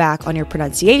feedback on your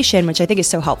pronunciation, which I think is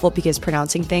so helpful because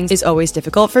pronouncing things is always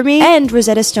difficult for me. And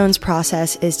Rosetta Stone's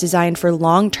process is designed for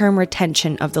long-term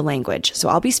retention of the language. So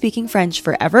I'll be speaking French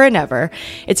forever and ever.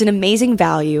 It's an amazing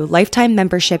value. Lifetime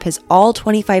membership has all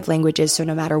 25 languages, so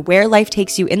no matter where life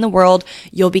takes you in the world,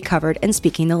 you'll be covered and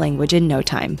speaking the language in no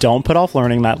time. Don't put off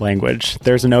learning that language.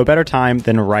 There's no better time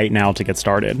than right now to get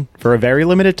started. For a very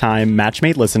limited time,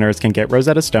 Matchmade listeners can get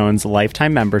Rosetta Stone's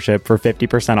lifetime membership for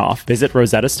 50% off. Visit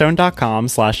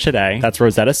rosettastone.com/today. That's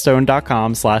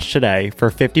rosettastone.com/today for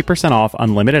 50% off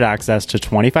unlimited access to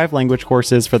 25 language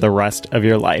courses for the rest of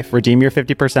your life. Redeem your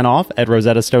 50% off at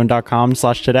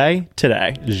rosettastone.com/today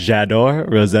today. J'adore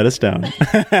Rosetta Stone.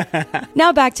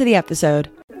 Now back to the episode.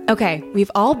 Okay,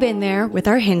 we've all been there with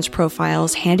our Hinge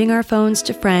profiles, handing our phones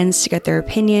to friends to get their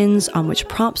opinions on which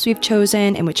prompts we've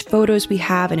chosen and which photos we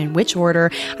have and in which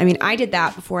order. I mean, I did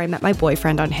that before I met my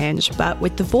boyfriend on Hinge, but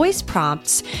with the voice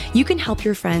prompts, you can help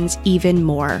your friends even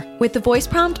more. With the voice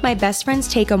prompt, my best friend's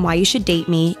take on why you should date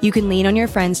me, you can lean on your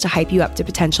friends to hype you up to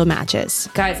potential matches.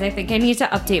 Guys, I think I need to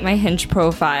update my Hinge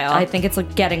profile. I think it's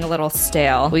like getting a little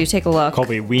stale. Will you take a look?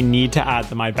 Colby, we need to add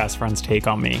the my best friend's take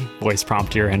on me voice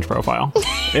prompt to your Hinge profile.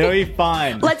 It'll be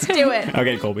fun. Let's do it.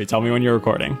 Okay, Colby, tell me when you're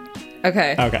recording.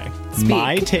 Okay. Okay.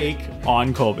 My take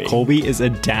on Colby. Colby is a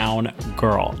down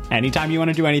girl. Anytime you want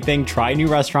to do anything, try a new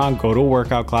restaurant, go to a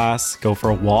workout class, go for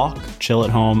a walk, chill at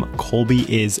home, Colby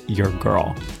is your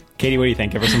girl. Katie, what do you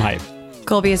think? Give her some hype.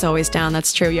 Colby is always down.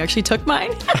 That's true. You actually took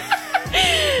mine.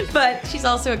 But she's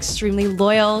also extremely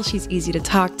loyal. She's easy to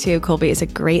talk to. Colby is a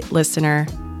great listener.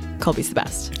 Colby's the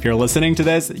best. If you're listening to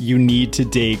this, you need to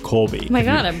date Colby. Oh my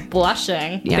god, I'm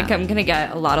blushing. Yeah. I think I'm gonna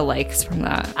get a lot of likes from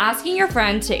that. Asking your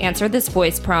friend to answer this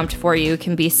voice prompt for you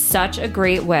can be such a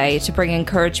great way to bring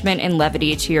encouragement and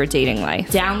levity to your dating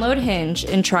life. Download Hinge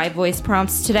and try voice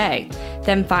prompts today.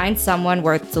 Then find someone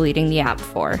worth deleting the app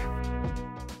for.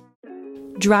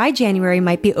 Dry January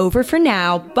might be over for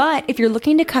now, but if you're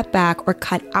looking to cut back or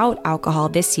cut out alcohol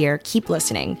this year, keep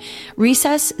listening.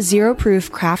 Recess Zero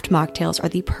Proof Craft Mocktails are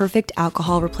the perfect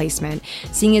alcohol replacement,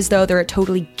 seeing as though they're a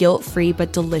totally guilt-free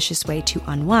but delicious way to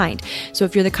unwind. So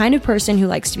if you're the kind of person who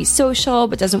likes to be social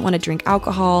but doesn't want to drink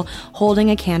alcohol, holding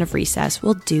a can of Recess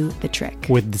will do the trick.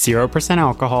 With 0%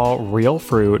 alcohol, real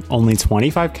fruit, only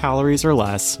 25 calories or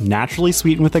less, naturally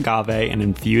sweetened with agave, and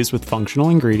infused with functional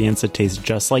ingredients that taste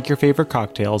just like your favorite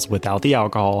cocktails without the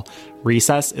alcohol,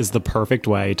 Recess is the perfect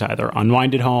way to either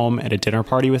unwind at home, at a dinner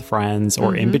party with friends,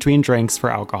 or in between drinks for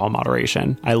alcohol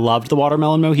moderation. I loved the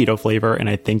watermelon mojito flavor, and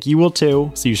I think you will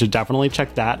too, so you should definitely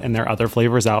check that and their other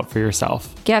flavors out for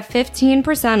yourself. Get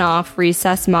 15% off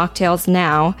Recess mocktails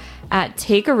now at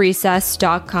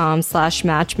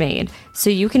takearecess.com/matchmade so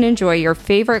you can enjoy your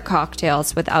favorite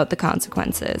cocktails without the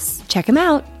consequences. Check them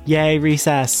out. Yay,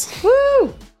 Recess!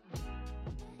 Woo!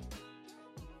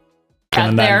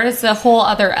 And then- There is a whole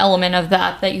other element of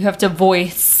that you have to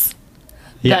voice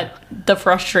the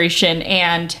frustration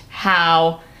and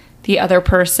how the other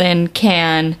person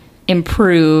can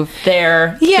improve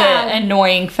their Yeah. the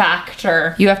annoying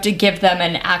factor. You have to give them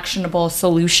an actionable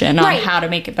solution on Right. how to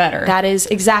make it better. That is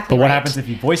exactly But what right. happens if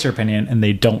you voice your opinion and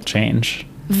they don't change?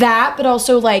 That, but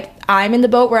also like I'm in the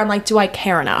boat where I'm like, do I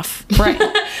care enough? Right.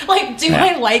 Like, do Yeah.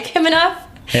 I like him enough?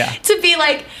 Yeah. To be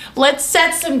like, let's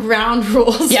set some ground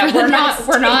rules. Yeah, for the we're next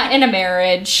not in a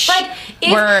marriage. Like,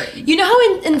 we're you know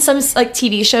how in some like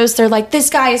TV shows they're like, this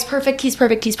guy is perfect, he's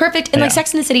perfect, he's perfect. And like Yeah.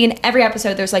 Sex and the City, in every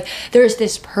episode, there's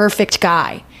this perfect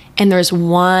guy, and there's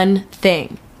one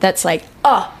thing that's like,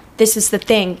 oh, this is the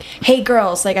thing. Hey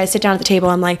girls, like I sit down at the table,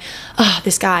 I'm like, oh,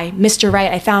 this guy, Mr. Right,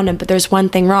 I found him, but there's one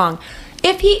thing wrong.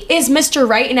 If he is Mr.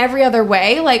 Right in every other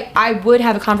way, like I would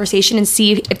have a conversation and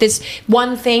see if this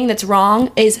one thing that's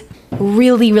wrong is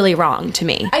really, really wrong to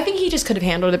me. I think he just could have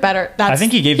handled it better. I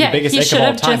think he gave Yeah, the biggest he ick of should all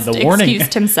have time. just The warning,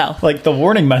 excused himself. like the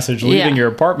warning message leaving Yeah. your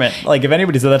apartment. Like if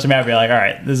anybody said that to me, I'd be like, all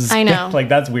right, this is I know. like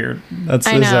that's weird. That's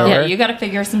I this is know. yeah, over. you got to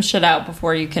figure some shit out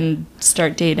before you can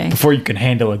start dating. Before you can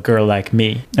handle a girl like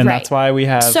me, and Right. that's why we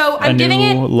have So, a I'm giving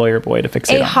new it lawyer boy to fix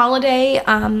it. a holiday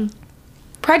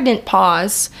pregnant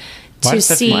pause Why to is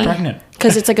Stephanie see pregnant?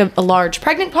 because it's like a large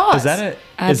pregnant pause. Is that it?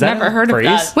 I've Is that never a heard of phrase?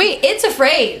 that. Wait, it's a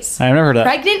phrase. I've never heard of that.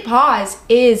 Pregnant pause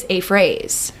is a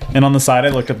phrase. And on the side, I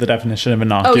looked up the definition of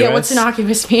innocuous. Oh yeah, what's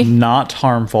innocuous mean? Not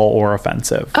harmful or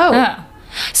offensive. Oh. Oh.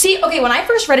 See, okay, when I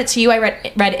first read it to you, I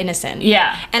read innocent.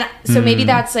 Yeah. And so maybe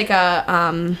that's like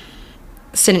a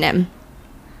synonym.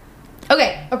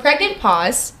 Okay, a pregnant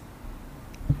pause,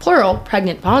 plural,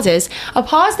 pregnant pauses, a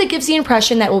pause that gives the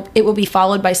impression that it will be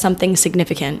followed by something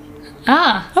significant.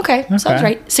 Ah, Okay, sounds Okay.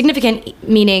 right. Significant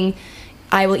meaning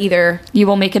I will either you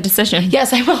will make a decision.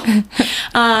 yes, I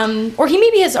will, or he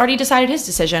maybe has already decided his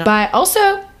decision, but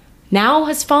also now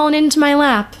has fallen into my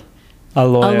lap. A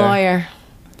lawyer. A lawyer,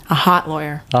 a hot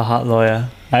lawyer. A hot lawyer.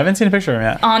 I haven't seen a picture of him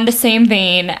yet. On the same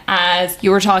vein as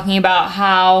you were talking about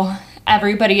how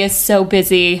everybody is so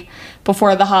busy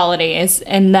before the holidays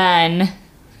and then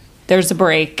there's a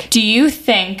break. Do you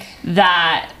think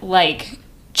that like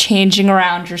changing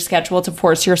around your schedule to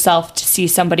force yourself to see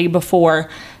somebody before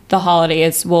the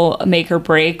holidays will make or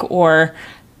break? Or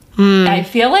I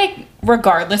feel like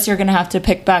regardless you're gonna have to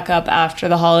pick back up after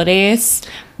the holidays.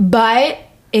 But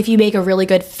if you make a really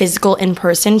good physical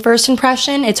in-person first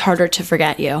impression, it's harder to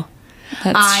forget you.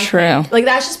 That's I true. think. Like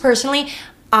that's just personally,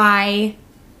 I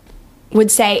would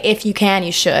say if you can,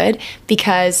 you should,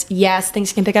 because yes,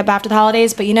 things can pick up after the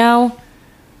holidays, but you know,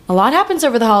 a lot happens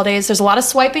over the holidays. There's a lot of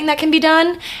swiping that can be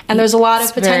done, and there's a lot of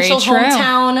It's very potential true.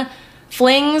 hometown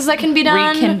flings that can be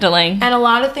done, Rekindling. and a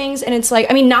lot of things. And it's like,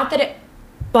 I mean, not that it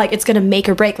like it's gonna make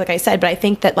or break, like I said, but I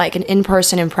think that like an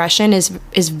in-person impression is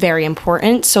very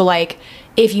important. So like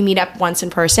if you meet up once in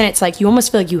person, it's like you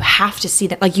almost feel like you have to see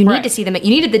them. Like you need Right. to see them. You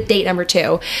needed the date number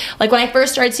 2. Like when I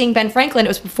first started seeing Ben Franklin, it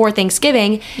was before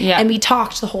Thanksgiving, Yeah. and we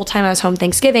talked the whole time I was home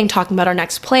Thanksgiving, talking about our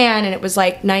next plan, and it was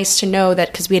like nice to know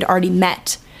that because we had already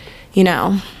met. You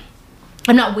know,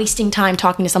 I'm not wasting time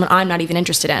talking to someone I'm not even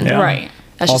interested in. Yeah. Right.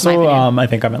 That's just my Also, opinion. I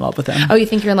think I'm in love with him. Oh, you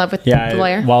think you're in love with Yeah, the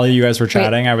lawyer? while you guys were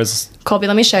chatting, I was Colby,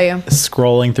 let me show you.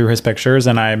 scrolling through his pictures,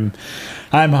 and I'm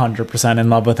 100% in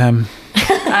love with him.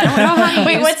 I don't know how to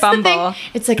Wait, use what's Bumble. the thing?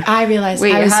 It's like I realized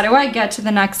Wait, I was. how do I get to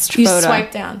the next You photo?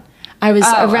 swipe down. I was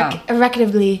Oh,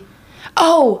 irrecoverably.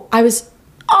 Oh, I was.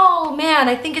 Oh man,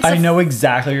 I think it's I know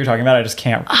exactly what you're talking about. I just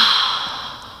can't.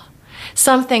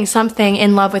 something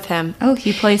in love with him. Oh,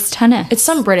 he plays tennis. It's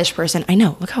some British person. I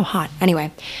know. Look how hot.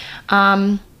 Anyway,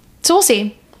 so we'll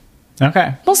see.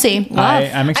 Okay. We'll see. I'm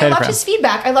I excited loved for him. his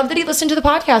feedback. I love that he listened to the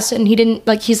podcast and he didn't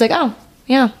like. He's like, oh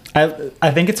yeah.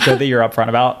 I think it's good that you're upfront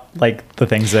about like the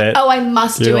things that. Oh, I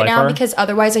must you do it like now her? because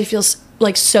otherwise I feel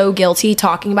like so guilty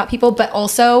talking about people. But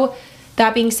also,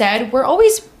 that being said, we're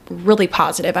always really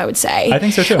positive. I would say. I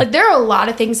think so, too. Like there are a lot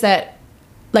of things that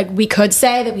like we could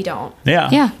say that we don't. Yeah.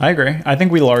 Yeah. I agree. I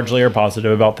think we largely are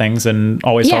positive about things and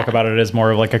always Yeah. talk about it as more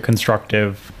of like a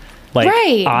constructive. Like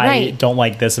Right, I right. don't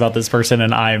like this about this person,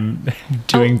 and I'm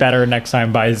doing Oh. better next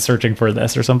time by searching for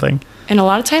this or something. And a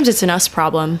lot of times it's an us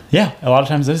problem. Yeah, a lot of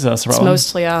times it is us. It's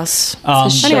mostly us.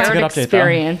 That's a Shared good update, though.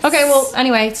 experience. Okay, well,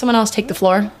 anyway, someone else take the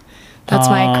floor. That's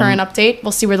my current update.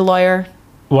 We'll see where the lawyer.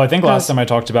 Well, I think last time I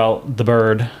talked about the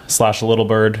bird / little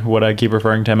bird, what I keep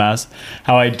referring to him as,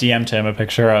 how I DM'd him a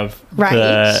picture of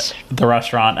Right. the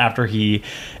restaurant after he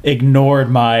ignored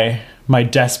my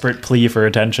desperate plea for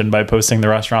attention by posting the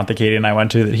restaurant that Katie and I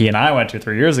went to, that he and I went to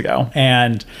 3 years ago.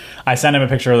 And I sent him a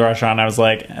picture of the restaurant, and I was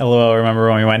like, hello, remember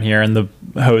when we went here and the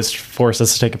host forced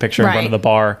us to take a picture in front Right. of the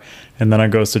bar? and then I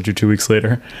ghosted you 2 weeks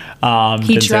later. He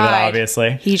Didn't say that, tried.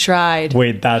 obviously. He tried.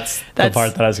 Wait, that's the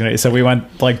part that I was gonna. So we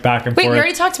went like back and Wait, forth. we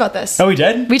already talked about this. Oh, we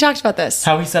did. We talked about this.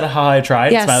 How he said how I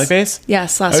tried. Yes. Smiley face.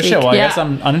 Yes, last Oh week. shit. Well, I Yeah. guess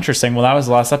I'm uninteresting. Well, that was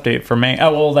the last update for me.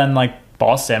 Oh well, then like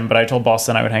Boston, but I told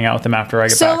Boston I would hang out with him after I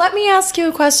get So back. let me ask you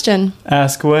a question.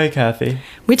 Ask away, Kathy.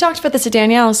 We talked about this at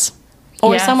Danielle's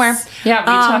or Yes. somewhere. Yeah, we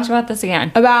talked about this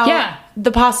again. About yeah.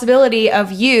 the possibility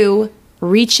of you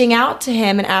reaching out to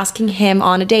him and asking him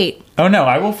on a date. Oh no,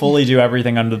 I will fully do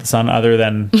everything under the sun other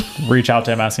than reach out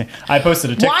to him asking. I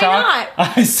posted a TikTok. Why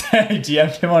not? I said I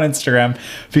DM'd him on Instagram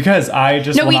because I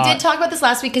just No, will we not- did talk about this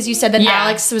last week because you said that Yeah.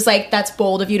 Alex was like, "That's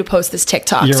bold of you to post this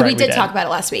TikTok." You're So right, we we did did. talk about it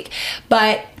last week.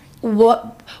 But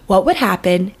what would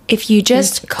happen if you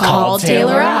just call called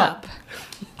Taylor Taylor up?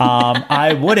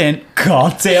 I wouldn't call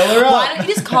Taylor up. Why don't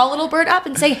you just call Little Bird up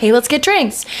and say, "Hey, let's get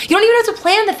drinks"? You don't even have to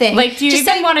plan the thing. Like, do you just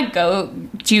even say, want to go?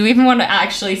 Do you even want to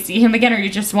actually see him again, or you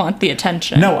just want the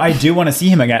attention? No, I do want to see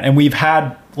him again. And we've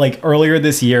had, like, earlier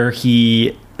this year,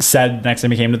 he said next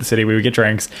time he came to the city, we would get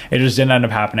drinks. It just didn't end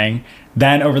up happening.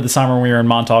 Then over the summer, when we were in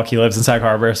Montauk, he lives in Sag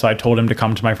Harbor. So I told him to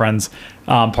come to my friend's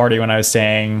party when I was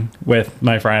staying with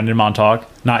my friend in Montauk.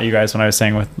 Not you guys, when I was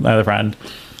staying with my other friend.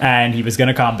 And he was going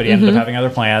to come, but he ended up having other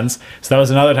plans. So that was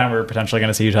another time we were potentially going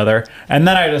to see each other. And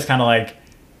then I just kind of, like,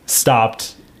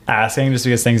 stopped asking just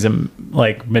because things didn't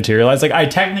like materialize. Like I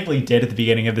technically did at the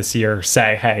beginning of this year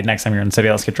say, "Hey, next time you're in the city,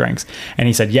 let's get drinks." And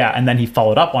he said, "Yeah." And then he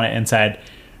followed up on it and said,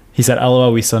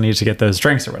 "LOL, we still need to get those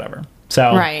drinks or whatever."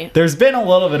 So Right. there's been a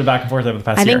little bit of back and forth over the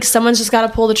past I year. think someone's just got to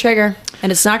pull the trigger,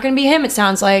 and it's not going to be him. It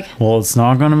sounds like. Well, it's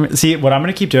not going to see what I'm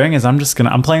going to keep doing is I'm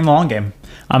playing the long game.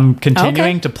 I'm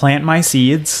continuing to plant my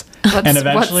seeds and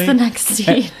eventually what's the next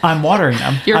seed? I'm watering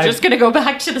them. You're I- just gonna go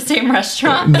back to the same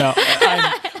restaurant. no.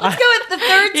 Let's go with the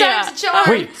third Yeah. time's a charm.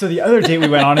 Wait, so the other date we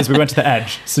went on is we went to the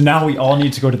Edge. So now we all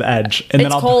need to go to the Edge, and then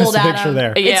It's I'll cold, post a picture Adam.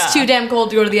 there. Yeah. It's too damn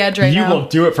cold to go to the Edge right You now. will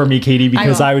do it for me, Katie,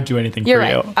 because will. I would do anything You're for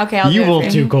right. you. Okay, I'll you do it will for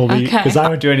you. do, Colby, Okay. because I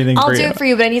would do anything I'll for do you. it for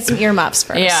you, but I need some earmuffs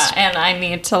first. Yeah, and I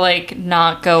need to like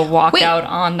not go walk Wait. out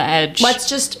on the edge. Let's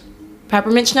just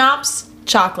peppermint schnapps,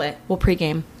 chocolate. We'll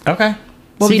pregame. Okay.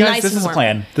 We'll See, be guys, nice this and is a warm.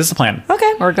 plan. This is a plan.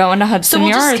 Okay. We're going to So Hudson we'll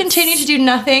Yards. just continue to do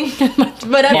nothing,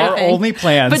 but Our everything. only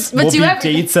plans But will do be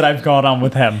everything. dates that I've gone on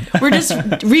with him. We're just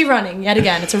rerunning yet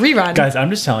again. It's a rerun. Guys, I'm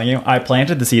just telling you, I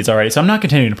planted the seeds already, so I'm not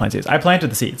continuing to plant seeds. I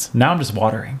planted the seeds. Now I'm just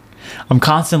watering. I'm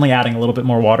constantly adding a little bit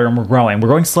more water, and we're growing. We're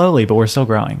growing slowly, but we're still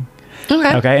growing.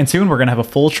 Okay. Okay, and soon we're gonna have a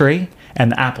full tree,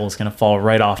 and the apple is gonna fall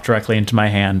right off directly into my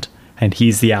hand, and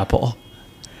he's the apple.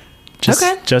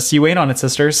 Okay. Just you wait on it,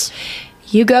 sisters.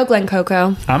 You go, Glen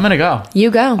Coco. I'm gonna go.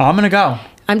 You go. I'm gonna go.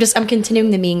 I'm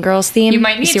continuing the Mean Girls theme. You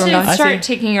might need see where I'm to going? start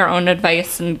taking your own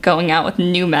advice and going out with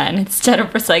new men instead of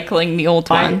recycling the old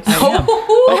ones.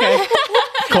 Okay,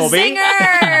 Colby.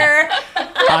 Singer.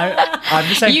 I'm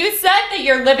just saying. You said that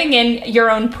you're living in your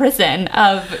own prison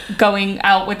of going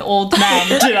out with old men.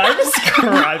 Did I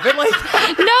describe it like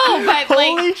that? No, but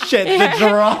Holy like, shit, the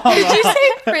drama. Did you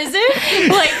say prison?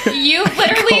 like you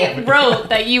literally wrote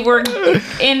that you were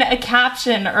in a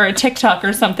caption or a TikTok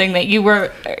or something that you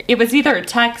were. It was either a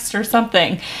text or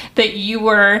something that you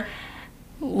were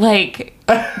like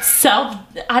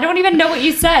I don't even know what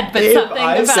you said, but If something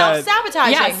I about said-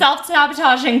 Sabotaging. yeah,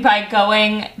 self-sabotaging by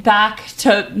going back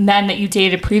to men that you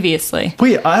dated previously.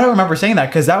 Wait, I don't remember saying that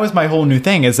because that was my whole new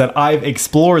thing is that I've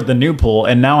explored the new pool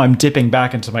and now I'm dipping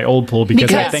back into my old pool because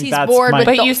I Because think he's that's bored my... with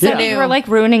But the you said new. you were like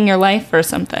ruining your life or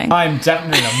something. I'm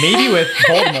definitely maybe with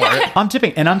Voldemort. I'm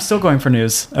dipping and I'm still going for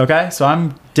news. Okay, so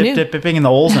I'm New. dipping in the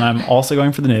holes and I'm also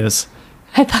going for the news.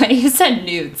 I thought you said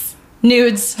nudes.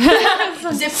 Nudes. Dipping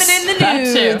in the That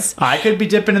too. nudes. I could be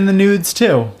dipping in the nudes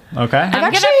too. Okay. I'm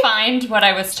actually- gonna find what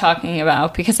I was talking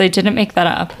about because I didn't make that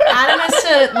up. Adam has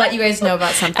to let you guys know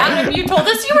about something. Adam, you told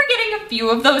us you were getting a few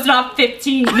of those, not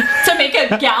 15, to make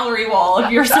a gallery wall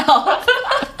of yourself.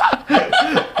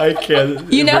 I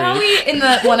can't. You know how we, in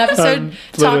the one episode, I'm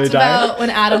literally talked about when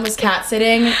Adam was cat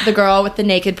sitting the girl with the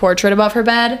naked portrait above her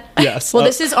bed? Yes. Well,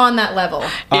 this is on that level.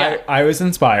 I was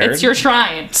inspired. It's your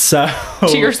shrine so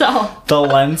to yourself. the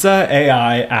Lensa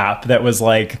AI app that was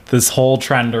like this whole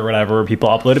trend or whatever where people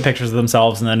uploaded pictures of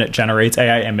themselves and then it generates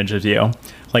AI image of you,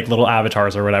 like little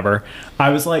avatars or whatever. I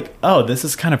was like, oh, this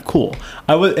is kind of cool.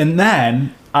 And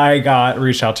then I got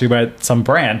reached out to by some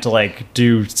brand to like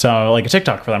do like a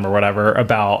TikTok for them or whatever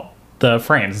about the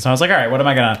frames. And so I was like, all right, what am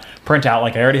I gonna print out?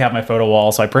 Like I already have my photo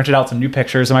wall, so I printed out some new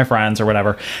pictures of my friends or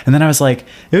whatever. And then I was like,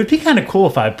 it would be kind of cool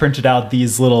if I printed out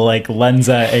these little like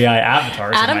Lensa AI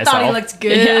avatars of Adam myself. thought he looked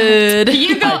good.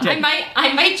 You go. did.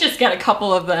 I might just get a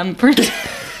couple of them.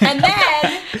 And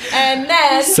then And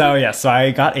then, So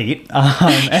I got 8,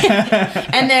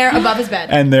 and they're above his bed.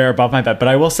 and they're above my bed. But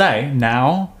I will say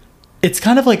now, it's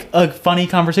kind of like a funny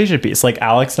conversation piece. Like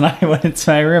Alex and I went into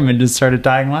my room and just started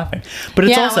dying laughing. But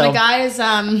it's Yeah, also when a guy is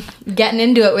getting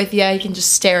into it with you, he can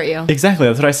just stare at you. exactly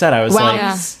that's what I said. I was While like,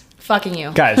 he's fucking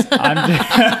you. guys, I'm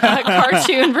A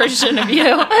cartoon version of you.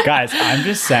 guys, I'm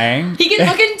just saying. He can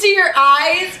look into your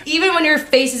eyes even when your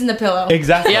face is in the pillow.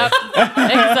 Exactly. Yep.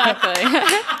 Exactly.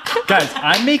 Guys,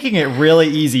 I'm making it really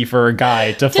easy for a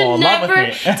guy to fall in love with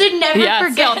me. To never Yeah,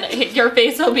 forget. your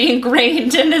face will be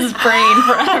ingrained in his brain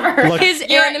forever. Look- His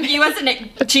anim- You as an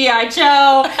G.I.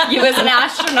 Joe, you as an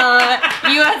astronaut,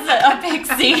 you as a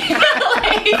pixie.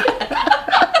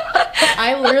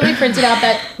 I literally printed out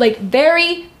that like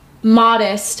very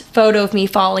modest photo of me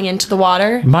falling into the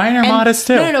water. Mine are modest,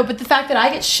 too. No, but the fact that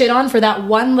I get shit on for that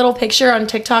one little picture on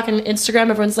TikTok and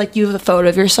Instagram, everyone's like, you have a photo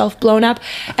of yourself blown up.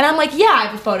 And I'm like, yeah, I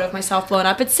have a photo of myself blown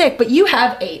up. It's sick, but you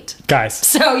have 8. Guys,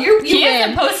 So you He win.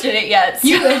 hasn't posted it yet. So.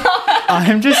 You win.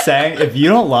 I'm just saying, if you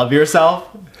don't love yourself,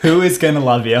 who is going to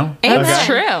love you? It's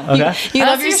true. Okay. You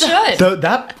love As yourself. should. So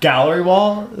that gallery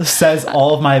wall says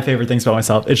all of my favorite things about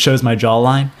myself. It shows my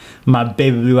jawline, my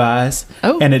baby blue eyes,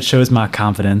 and it shows my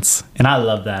confidence. And I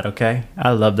love that, okay?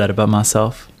 I love that about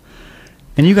myself.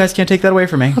 And you guys can't take that away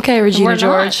from me. Okay, Regina We're not.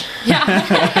 George.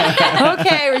 Yeah.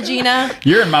 Okay, Regina.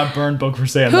 You're in my burn book for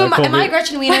saying Who that, am I? Am Colby. I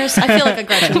Gretchen Wieners? I feel like a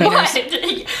Gretchen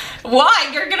Wieners. What? Why?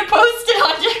 You're gonna post it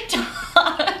on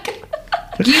TikTok.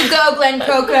 You go, Glenn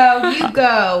Coco. You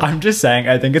go. I'm just saying,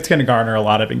 I think it's going to garner a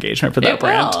lot of engagement for that It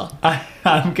brand. will.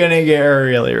 I'm going to get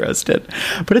really roasted.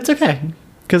 But it's okay,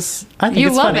 because I think You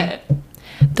it's love funny.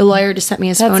 it. The lawyer just sent me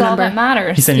his That's phone all number. that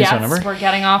matters. He sent you his yes, phone number? we're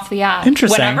getting off the app.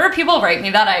 Interesting. Whenever people write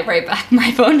me that, I write back my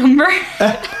phone number.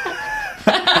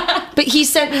 But he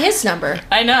sent me his number.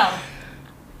 I know.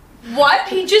 What?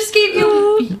 He just gave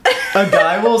you. A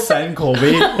guy will send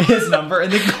Colby his number,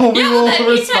 and then Colby Yeah, will then he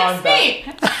respond texts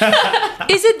back.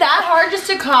 me. Is it that hard just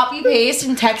to copy paste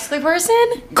and text the person?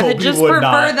 I Colby just would prefer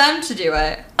not. them to do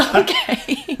it.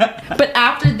 Okay. But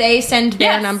after they send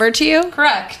their Yes. number to you?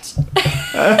 Correct.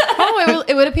 Oh,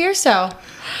 it would appear so.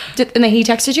 And then he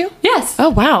texted you? Yes. Oh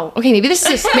wow. Okay, maybe this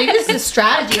is a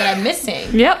strategy that I'm missing.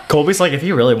 Yep. Colby's like, if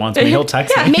he really wants me, he'll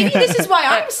text me. Maybe this is why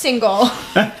I'm single.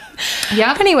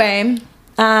 Yep. Anyway,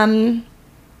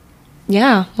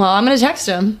 yeah. Well, I'm gonna text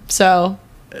him. So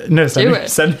No, send Do me, it.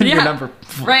 send me your Yeah. number.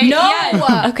 Right. no.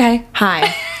 Yeah. Okay.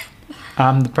 Hi.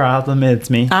 I'm the problem, it's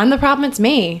me. I'm the problem. It's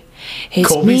me. It's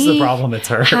Colby's me. the problem, it's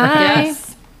her. Hi.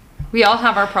 Yes. We all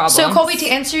have our problems. So Colby, to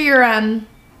answer your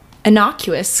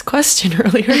innocuous question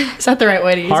earlier, is that the right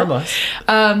way to use Harmless.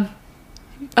 it?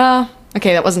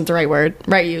 Okay, that wasn't the right word,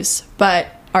 right use. But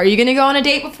are you gonna go on a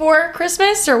date before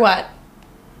Christmas or what?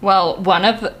 Well, one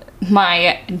of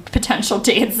my potential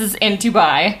dates is in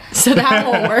Dubai So that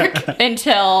won't work.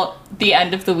 until the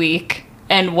end of the week.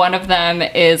 And one of them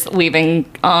is leaving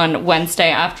on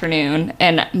Wednesday afternoon.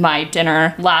 And my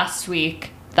dinner last week,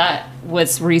 that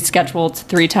was rescheduled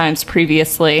 3 times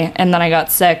previously. And then I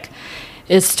got sick,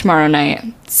 is tomorrow night.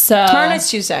 So. Tomorrow night's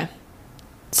Tuesday.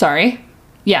 Sorry?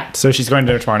 Yeah. So she's going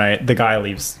to tomorrow night. The guy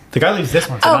leaves. The guy leaves this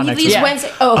one. So Oh, not he next leaves week. Yeah.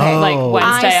 Wednesday. Oh, okay. Like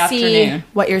Wednesday I see afternoon.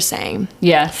 what you're saying.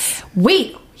 Yes.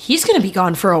 Wait, he's gonna be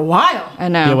gone for a while. I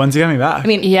know. Yeah, when's he coming back? I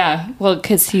mean, Yeah, well,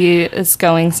 because he is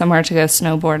going somewhere to go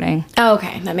snowboarding. oh,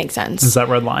 okay, that makes sense. is that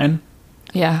Red Lion?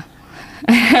 Yeah.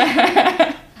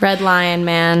 Red Lion,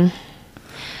 man.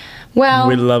 Well,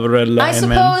 We love a Red Lion, I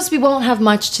suppose we won't have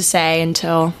much to say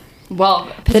until.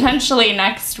 Well, potentially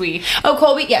next week. Oh,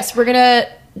 Colby, yes, we're gonna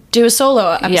do a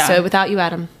solo episode Yeah. without you,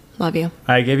 Adam. Love you.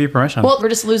 I gave you permission. Well, we're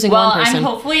just losing Well, one person. I'm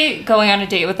hopefully going on a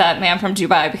date with that man from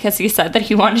Dubai because he said that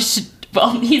he wanted to.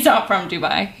 Well, he's not from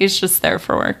Dubai. He's just there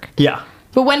for work. yeah.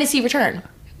 But when does he return?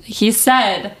 He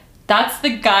said that's the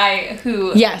guy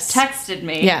who Yes. texted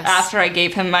me Yes. after I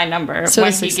gave him my number So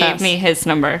when a he success. gave me his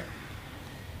number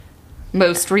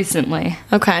most recently.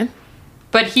 Okay.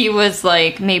 But he was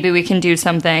like, maybe we can do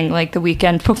something like the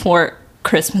weekend before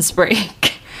Christmas break.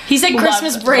 He said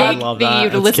Christmas break. I love the that. That's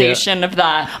utilization of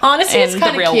that. Honestly, in it's kind the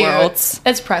of real cute. world.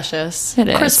 It's precious. It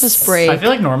is. Christmas break. I feel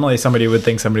like normally somebody would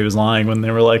think somebody was lying when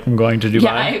they were like, I'm going to Dubai.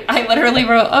 Yeah, I literally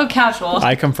wrote, oh, casual.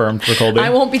 I confirmed for Colby.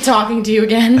 I won't be talking to you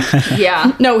again.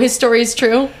 Yeah. No, his story is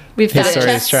true. We've His fact story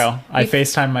checked. is true. I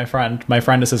FaceTimed my friend. My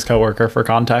friend is his coworker for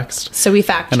context. So we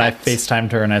fact And I checked.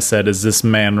 FaceTimed her and I said, is this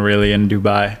man really in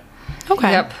Dubai?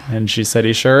 Okay. Yep. And she said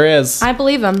he sure is. I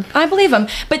believe him. I believe him.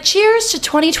 But cheers to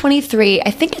 2023.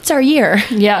 I think it's our year.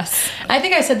 Yes. I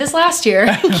think I said this last year.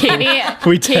 Katie,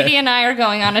 We did. Katie and I are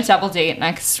going on a double date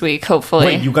next week, hopefully.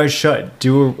 Wait, you guys should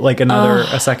do like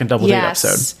a second double date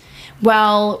episode.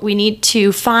 Well, we need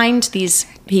to find these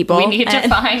people. We need to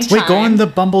and- find Wait, go on time. the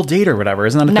Bumble date or whatever.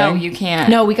 Isn't that a No, thing? you can't.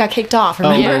 No, we got kicked off.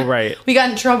 Remember? Oh, right. We got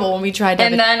in trouble when we tried to.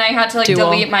 And then I had to like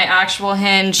Dual. delete my actual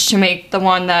Hinge to make the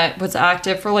one that was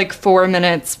active for like 4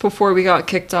 minutes before we got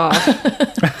kicked off.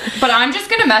 But I'm just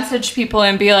gonna message people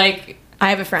and be like, I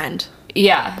have a friend.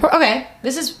 yeah, Okay,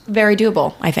 this is very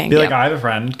doable. I think. Be like, I have a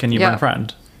friend. Can you Yeah. bring a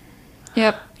friend?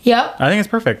 yep. Yep. I think it's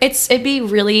perfect. It'd be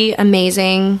really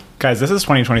amazing Guys, this is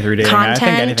 2023 dating. I think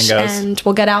content, anything goes. and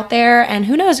we'll get out there, and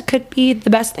who knows, it could be the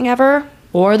best thing ever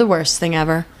or the worst thing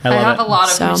ever. I love have it. a lot of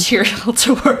So. material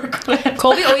to work with.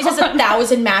 Colby always has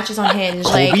 1,000 matches on Hinge.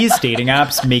 Like, Colby's dating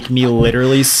apps make me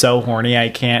literally so horny I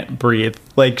can't breathe.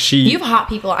 Like you have hot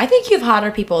people. I think you have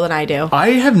hotter people than I do.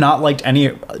 I have not liked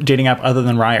any dating app other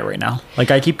than Raya right now.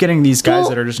 Like I keep getting these guys Well,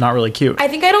 that are just not really cute. I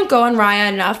think I don't go on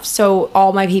Raya enough, so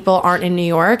all my people aren't in New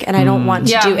York, and I don't want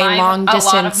to do a long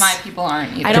distance. A lot of my people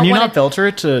aren't either. I Can don't you wanna- not filter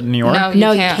it to New York? No.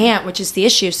 No, You you can't. can't, which is the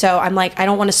issue. So I'm like, I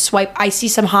don't want to swipe. I see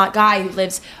some hot guy who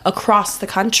lives across the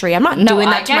country. I'm not doing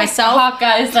I that to get myself. Hot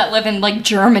guys that live in like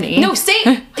Germany. No,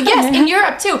 same. Yes, in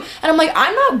Europe too. And I'm like,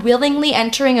 I'm not willingly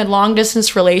entering a long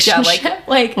distance relationship. Yeah,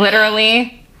 like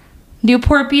literally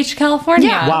Newport Beach, California.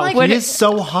 Yeah, Wow, like, he what is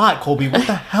so hot, Colby. What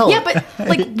the hell? yeah, but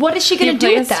like, what is she He gonna do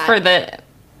with plays that? for the.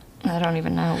 I don't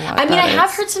even know what. I mean, I that have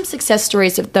is. heard some success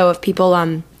stories of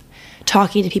people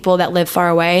talking to people that live far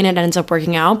away, and it ends up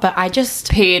working out. But I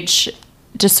just Paige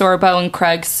DeSorbo and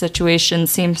Craig's situation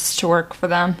seems to work for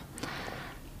them.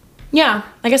 yeah,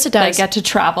 I guess it They does. get to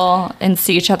travel and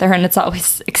see each other, and it's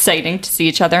always exciting to see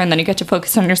each other, and then you get to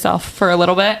focus on yourself for a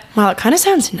little bit. Wow, it kind of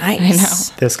sounds nice. I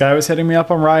know. This guy was hitting me up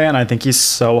on Raya, and I think he's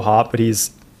so hot, but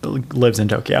he's lives in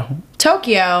Tokyo.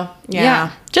 Tokyo,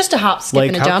 yeah, just a hop, skip, Like,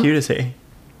 and a how jump. cute is he?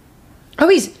 Oh,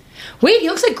 he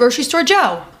looks like grocery store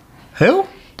Joe, Who?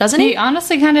 doesn't He he?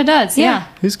 honestly kind of does, yeah.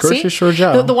 Who's grocery See? store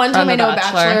Joe? The one time From I The know a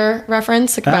Bachelor. Bachelor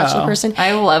reference, like a Bachelor Oh. person.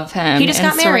 I love him. He just and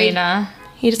got married. Serena.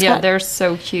 He just Yeah, got. they're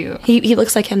so cute. He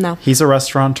looks like him though. He's a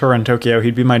restaurateur in Tokyo.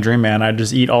 He'd be my dream man. I'd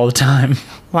just eat all the time.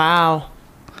 Wow.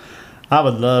 I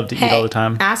would love to eat all the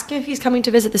time. Ask him if he's coming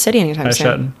to visit the city anytime I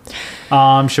soon.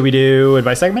 should. Should we do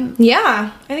advice segment?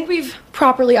 Yeah, I think we've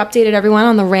properly updated everyone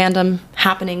on the random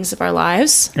happenings of our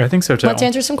lives. I think so too. Let's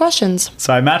answer some questions.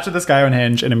 So I matched with this guy on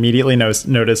Hinge and immediately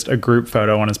noticed a group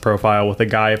photo on his profile with a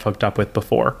guy I've hooked up with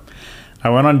before. I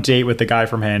went on a date with the guy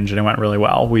from Hinge and it went really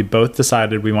well. We both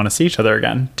decided we want to see each other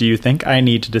again. Do you think I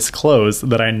need to disclose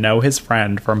that I know his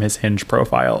friend from his Hinge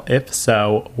profile? If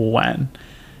so, when?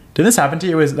 Did this happen to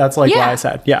you? That's like Yeah. why I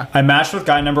said. Yeah. I matched with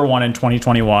guy number 1 in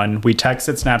 2021. We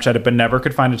texted, Snapchatted, but never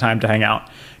could find a time to hang out.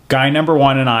 Guy number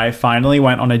 1 and I finally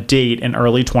went on a date in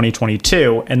early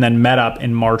 2022 and then met up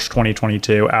in March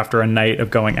 2022 after a night of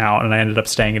going out, and I ended up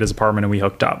staying at his apartment and we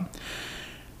hooked up.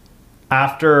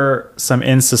 After some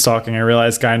Insta stalking, I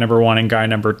realized guy number 1 and guy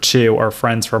number 2 are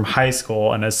friends from high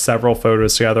school and has several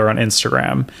photos together on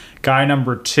Instagram. Guy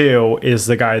number 2 is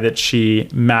the guy that she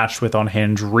matched with on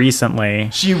Hinge recently.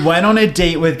 She went on a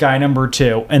date with guy number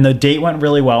 2 and the date went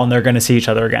really well and they're going to see each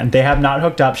other again. They have not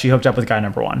hooked up. She hooked up with guy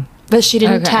number 1. But she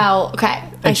didn't Okay. tell. Okay, I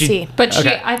And she- see. But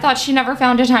Okay. I thought she never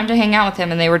found a time to hang out with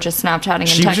him, and they were just Snapchatting and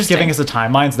She texting. was just giving us the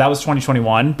timelines. That was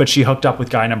 2021, but she hooked up with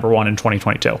guy number 1 in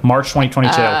 2022, March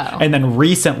 2022. Oh. And then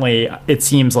recently, it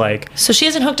seems like, So she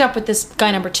hasn't hooked up with this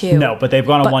guy number 2. no, but they've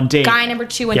gone on But one date. Guy number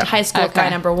 2 went Yeah. to high school with Okay. guy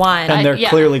number 1. and they're yeah.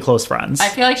 clearly close friends. I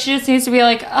feel like she just needs to be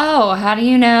like, oh, how do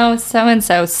you know so and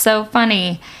so? So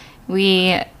funny.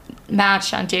 We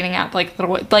matched on dating app, like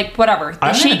whatever.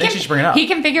 I don't even think she should bring it up. He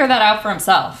can figure that out for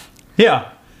himself. Yeah.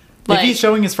 Like- if he's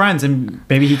showing his friends and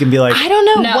maybe he can be like, I don't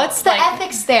know. No, What's the like-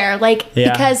 ethics there? Like,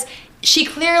 Yeah. because she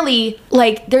clearly,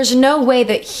 like, there's no way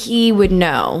that he would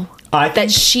know I think-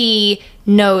 that she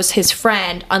knows his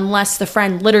friend unless the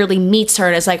friend literally meets her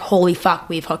and is like, holy fuck,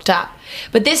 we've hooked up.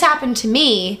 But this happened to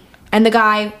me, and the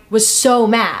guy was so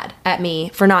mad at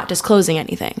me for not disclosing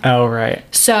anything. oh, right.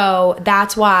 So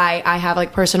that's why I have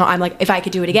like personal, I'm like, if I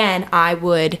could do it again, I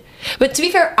would. But to be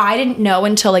fair, I didn't know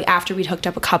until like after we'd hooked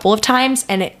up a couple of times,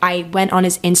 and I went on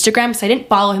his Instagram because I didn't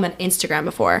follow him on Instagram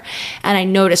before. And I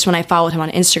noticed when I followed him on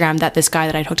Instagram that this guy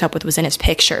that I'd hooked up with was in his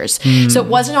pictures. So it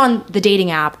wasn't on the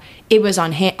dating app, it was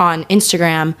on on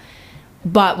Instagram.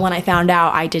 But when I found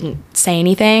out, I didn't say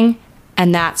anything.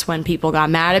 And that's when people got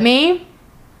mad at me.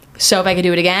 So if I could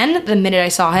do it again, the minute I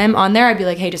saw him on there, I'd be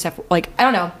like, hey, just have, like, I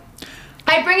don't know.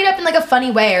 I'd bring it up in like a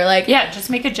funny way or like, Yeah, just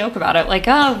make a joke about it. Like,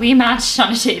 oh, we matched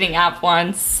on a dating app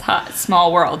once.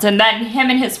 Small world. And then him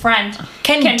and his friend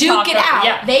Can duke talk it about- out.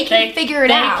 Yeah, They can figure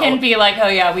it out. They can be like, oh,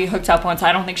 yeah, we hooked up once.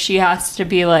 I don't think she has to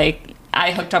be like,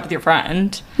 I hooked up with your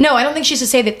friend. no, I don't think she should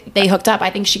say that they hooked up. I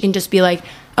think she can just be like,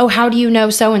 oh, how do you know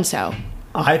so-and-so?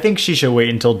 I think she should wait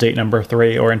until date number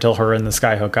 3 or until her and this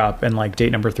guy hook up and like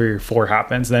date number 3 or 4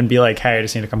 happens. Then be like, hey, I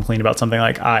just need to come clean about something.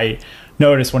 Like I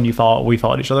noticed when we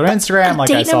followed each other on Instagram. Like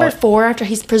I Date saw number it. 4 after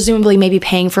he's presumably maybe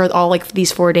paying for all like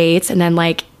these 4 dates, and then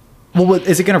like Well,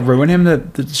 is it going to ruin him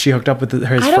that she hooked up with his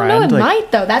friend? I don't know. It Like,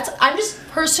 might though. I'm just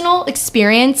personal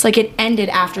experience. Like it ended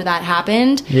after that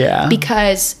happened. Yeah.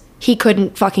 Because he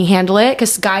couldn't fucking handle it.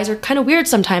 Because guys are kind of weird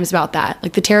sometimes about that,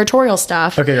 like the territorial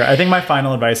stuff. Okay, great. I think my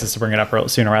final advice is to bring it up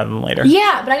sooner rather than later.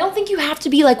 Yeah, but I don't think you have to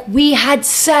be like, we had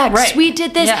sex, Right. we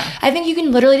did this. Yeah. I think you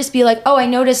can literally just be like, oh, I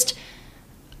noticed,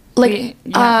 like,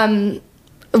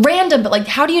 random, but like,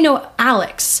 how do you know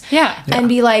Alex? Yeah. And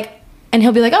be like, and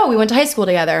he'll be like, oh, we went to high school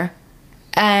together.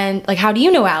 And like, how do you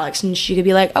know Alex? And she could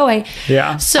be like, oh,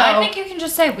 Yeah. So I think you can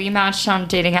just say we matched on a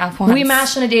dating app once. we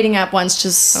matched on a dating app once,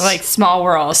 just like small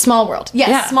world. small world. Yes,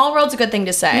 Yeah. small world's a good thing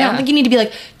to say. I Yeah. don't think you need to be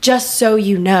like, just so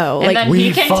you know. And Like, then we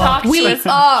he can fucked. talk to We his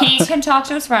fucked. he can talk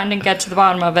to his friend and get to the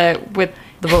bottom of it with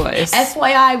the boys.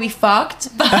 FYI, we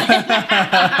fucked. But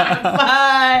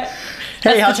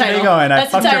Hey, how's your day going? I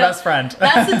That's the fucked your title. best friend.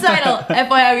 That's the title.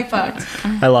 FYI, we fucked.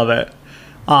 I love it.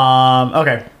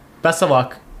 Okay. Best of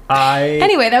luck.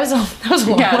 Anyway, that was a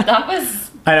long Yeah, one. that was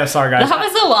I know, sorry guys.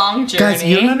 a long journey. Guys,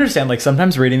 you don't understand. Like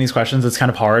sometimes reading these questions, it's kind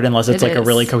of hard unless it's It like a is.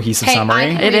 really cohesive Hey, summary. I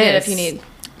can It read it is. if you need.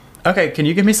 Okay, can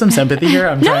you give me some sympathy here?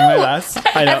 I'm trying my best.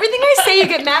 I know. Everything I say, you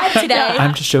get mad today.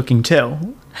 I'm just joking too.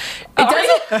 It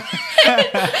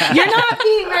doesn't. You're not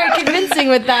being very convincing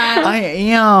with that. I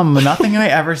am. Nothing I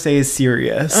ever say is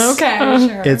serious. Okay,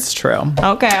 sure. It's true.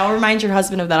 Okay, I'll remind your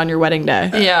husband of that on your wedding day.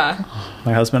 Yeah.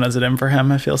 My husband has it in for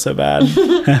him. I feel so bad.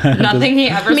 Nothing he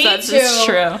ever Me says too. is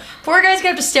true. Poor guy's gonna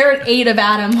have to stare at 8 of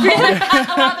Adam while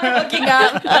they're hooking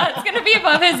up. That's gonna be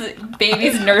above his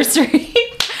baby's nursery.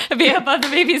 Be above the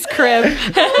baby's crib.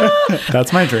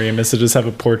 That's my dream, is to just have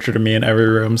a portrait of me in every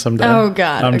room someday. Oh,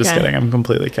 God, I'm just okay. kidding. I'm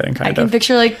completely kidding, I kind can of.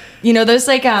 picture like, you know, those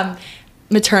like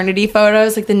maternity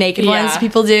photos, like the naked Yeah. ones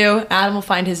people do. Adam will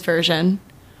find his version.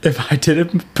 If I did a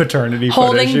paternity photo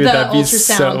Holding shoot, the that'd be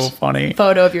so ultrasound funny.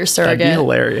 photo of your That'd be surrogate.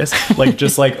 hilarious. Like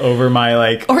just like over my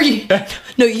like Or you,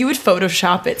 no, you would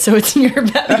Photoshop it so it's in your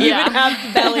belly. Yeah. You would have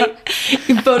the belly.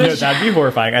 You No, Photoshop. that'd be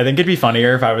horrifying. I think it'd be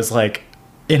funnier if I was like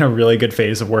in a really good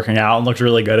phase of working out and looked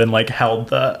really good and like held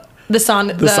the The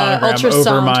sonogram sonogram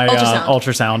over my ultrasound.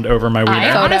 ultrasound over my wiener.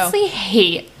 I Photo. honestly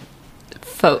hate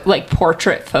like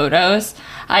portrait photos.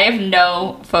 I have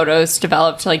no photos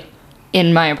developed like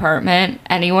in my apartment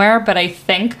anywhere, but I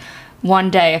think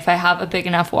one day if I have a big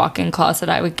enough walk-in closet,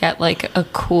 I would get like a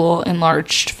cool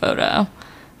enlarged photo.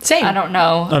 Same. I don't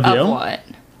know Of of you? what.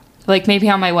 Like maybe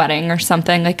on my wedding or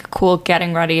something, like a cool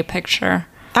getting ready picture.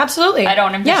 Absolutely. I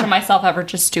don't envision Yeah. myself ever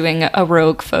just doing a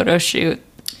rogue photo shoot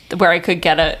where I could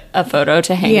get a photo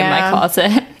to hang in my Yeah.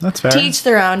 closet. That's fair. To each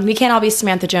their own. We can't all be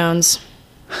Samantha Jones.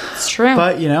 It's true.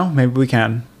 But you know, maybe we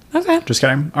can. Okay. Just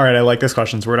kidding. All right, I like this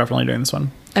question, so we're definitely doing this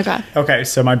one. Okay. Okay,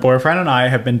 so my boyfriend and I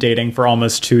have been dating for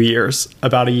almost 2 years.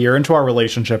 About a year into our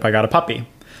relationship, I got a puppy.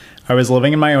 I was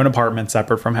living in my own apartment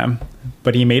separate from him,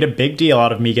 but he made a big deal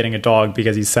out of me getting a dog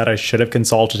because he said I should have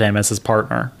consulted him as his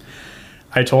partner.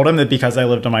 I told him that because I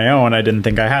lived on my own, I didn't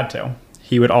think I had to.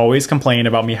 He would always complain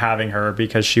about me having her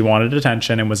because she wanted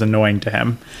attention and was annoying to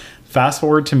him. Fast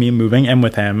forward to me moving in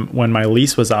with him when my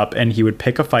lease was up, and he would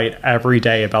pick a fight every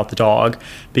day about the dog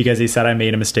because he said I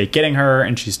made a mistake getting her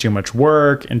and she's too much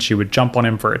work, and she would jump on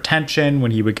him for attention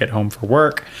when he would get home for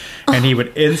work, and he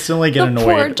would instantly get The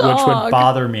poor annoyed, which would dog.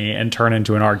 bother me and turn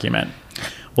into an argument.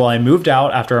 Well, I moved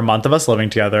out after a month of us living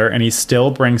together, and he still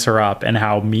brings her up and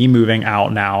how me moving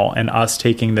out now and us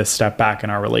taking this step back in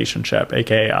our relationship,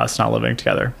 aka us not living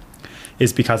together,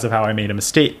 is because of how I made a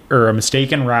mistake or a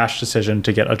mistaken rash decision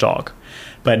to get a dog.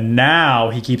 But now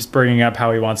he keeps bringing up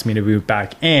how he wants me to move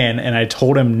back in, and I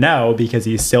told him no because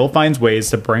he still finds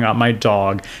ways to bring up my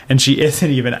dog, and she isn't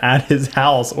even at his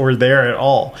house or there at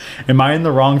all. Am I in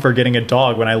the wrong for getting a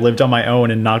dog when I lived on my own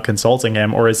and not consulting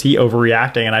him, or is he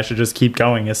overreacting and I should just keep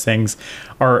going as things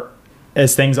are?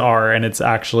 And it's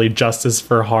actually Justice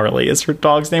for Harley is her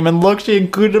dog's name. And look, she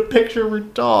included a picture of her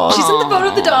dog. She's in the photo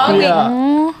of the dog. Wait.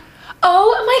 Yeah.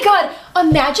 Oh my god.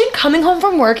 Imagine coming home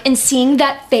from work and seeing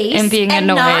that face And being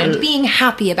annoyed. not being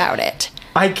happy about it.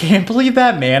 I can't believe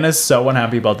that man is so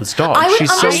unhappy about this dog. I would She's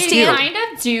so understand. I cute.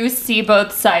 kind of do see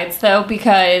both sides though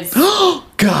because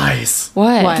Guys,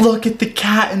 what? look at the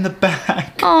cat in the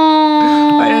back.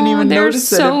 Oh, I didn't even they're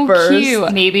notice it so at first.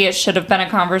 cute. Maybe it should have been a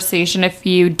conversation if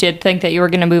you did think that you were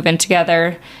going to move in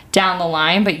together down the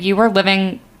line, but you were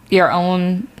living your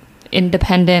own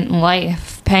independent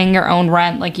life, paying your own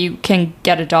rent. Like you can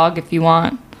get a dog if you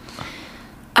want,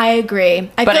 I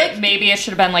agree. I but feel like maybe it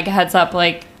should have been like a heads up.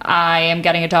 Like I am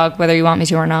getting a dog whether you want me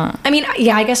to or not. I mean,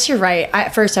 yeah, I guess you're right.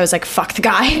 At first, I was like, "Fuck the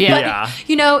guy." Yeah. But, Yeah.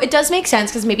 you know, it does make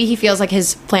sense because maybe he feels like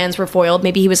his plans were foiled.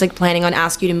 Maybe he was like planning on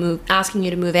asking you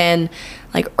to move in,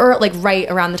 like right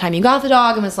around the time you got the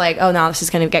dog, and was like, "Oh, now this is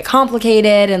going to get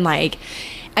complicated." And like,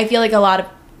 I feel like a lot of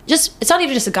it's not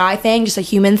even just a guy thing, just a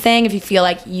human thing. If you feel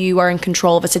like you are in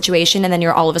control of a situation and then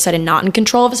you're all of a sudden not in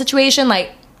control of a situation,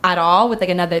 like at all, with like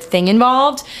another thing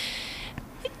involved,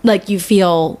 like you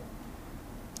feel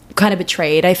kind of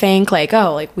betrayed, I think. Like,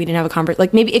 oh, like we didn't have a conversation.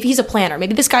 Like maybe if he's a planner,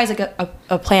 maybe this guy's like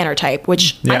a planner type,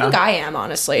 which I Yeah. think I am,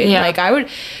 honestly. Yeah. Like I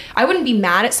wouldn't be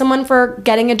mad at someone for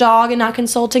getting a dog and not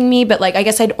consulting me, but like I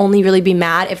guess I'd only really be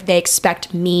mad if they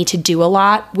expect me to do a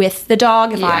lot with the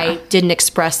dog if I didn't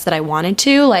express that I wanted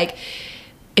to. Like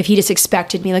if he just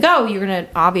expected me, like, oh, you're gonna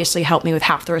obviously help me with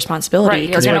half the responsibility Right, you're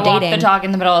because gonna we're walk dating. the dog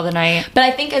in the middle of the night. But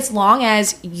I think as long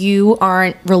as you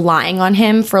aren't relying on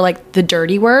him for like the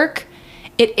dirty work,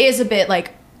 it is a bit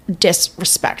like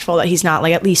disrespectful that he's not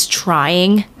like at least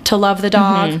trying to love the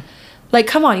dog. Like,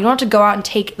 come on, you don't have to go out and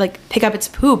pick up its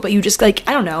poop, but you just like,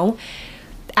 I don't know,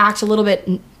 act a little bit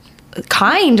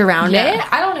kind around Yeah.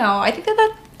 it. I don't know. I think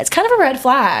that it's kind of a red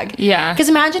flag. Yeah. Because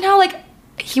imagine how like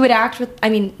he would act with, I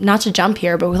mean, not to jump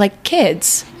here, but with like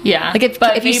kids. Yeah, Like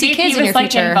if you see maybe kids he in was your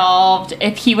like future. involved,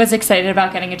 if he was excited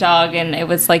about getting a dog and it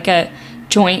was like a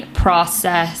joint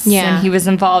process, Yeah. and he was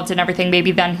involved in everything,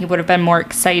 maybe then he would have been more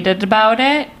excited about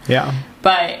it. Yeah.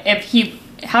 But if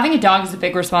having a dog is a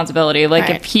big responsibility. Like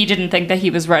Right. if he didn't think that he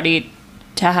was ready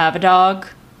to have a dog,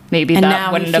 maybe And now that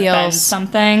he wouldn't have been feels-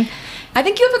 something. I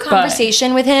think you have a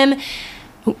conversation with him.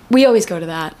 We always go to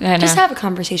that. I know. Just have a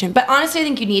conversation. But honestly, I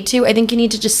think you need to. I think you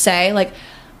need to just say, like,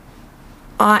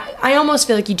 I almost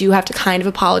feel like you do have to kind of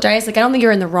apologize. Like, I don't think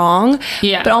you're in the wrong.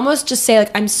 Yeah. But almost just say, like,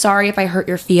 I'm sorry if I hurt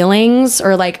your feelings,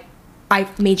 or, like, I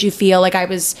made you feel like I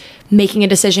was making a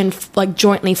decision, like,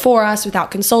 jointly for us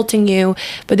without consulting you.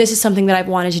 But this is something that I've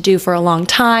wanted to do for a long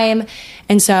time.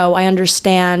 And so I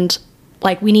understand,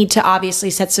 like, we need to obviously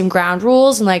set some ground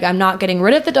rules. And, like, I'm not getting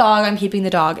rid of the dog. I'm keeping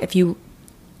the dog if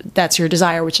that's your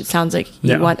desire, which it sounds like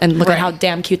you Yeah. want. And look Right. at how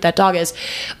damn cute that dog is.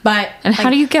 But And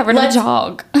how do you get rid of a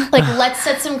dog? Like, let's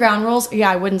set some ground rules. Yeah,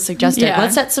 I wouldn't suggest it. Yeah.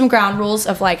 Let's set some ground rules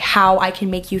of like how I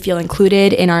can make you feel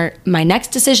included in my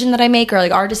next decision that I make, or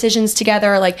like our decisions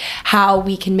together, like how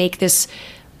we can make this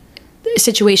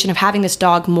situation of having this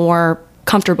dog more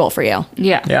comfortable for you.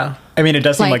 Yeah. Yeah. I mean, it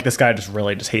does seem Like- like this guy just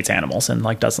really just hates animals and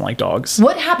like doesn't like dogs.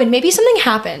 What happened? Maybe something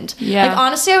happened. Yeah. Like,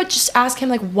 honestly, I would just ask him,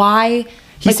 like, why.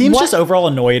 He like, seems what- just overall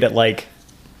annoyed at like.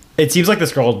 It seems like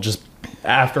this girl just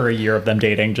after a year of them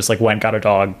dating just like went, got a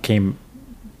dog, came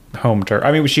home to her.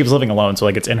 I mean, she was living alone, so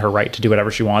like it's in her right to do whatever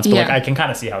she wants. But like Yeah. I can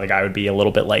kind of see how the guy would be a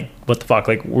little bit like, what the fuck?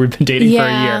 Like we've been dating for a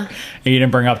Yeah. year, and you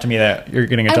didn't bring up to me that you're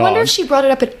getting a I dog. wonder if she brought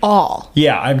it up at all.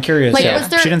 Yeah, I'm curious. Like, yeah. was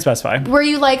there- She didn't specify. Were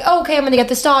you like, oh, okay, I'm gonna get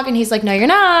this dog, and he's like, no, you're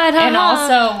not. And haha.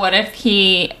 also, what if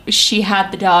she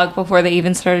had the dog before they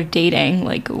even started dating?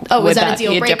 Like, was would that a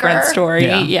deal be a different breaker? story?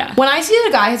 Yeah. Yeah. When I see that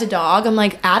a guy has a dog, I'm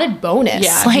like, added bonus.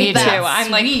 Yeah, like, me too. that's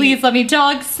I'm like, sweet. please let me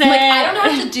dog sit. Like, I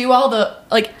don't have to do all the,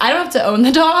 like, I don't have to own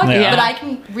the dog, Yeah. but I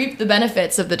can reap the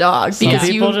benefits of the dog. Some Because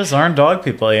people just aren't dog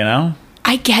people, you know.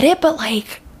 I get it, but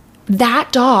like,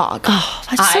 that dog. Oh,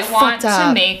 that's so I want fucked up.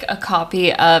 to make a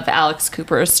copy of Alex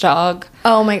Cooper's dog,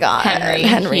 Oh my God.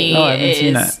 Henry. He Oh, I haven't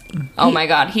seen is, oh my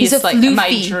God, he's he's a like my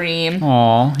floofy. dream.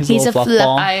 Aw, he's He's a a little flip. fluff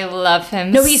ball. I love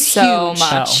him No, he's so huge.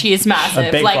 much. Oh. He's A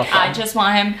massive. big Like, fluff ball. I just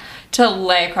want him to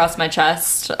lay across my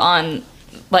chest on,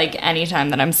 like, any time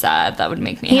that I'm sad. That would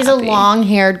make me He's happy. a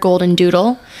long-haired golden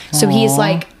doodle, so he's Aw.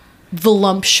 like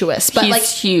voluptuous, but He's like,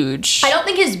 huge. I don't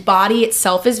think his body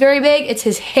itself is very big. It's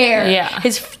his hair, Yeah.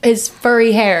 his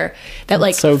furry hair that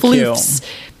like so floofs.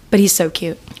 But he's so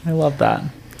cute. I love that.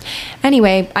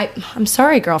 Anyway, I'm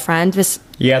sorry, girlfriend. This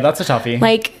Yeah, that's a toughie.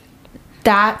 like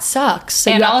that sucks.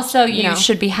 So and you have- also, you know.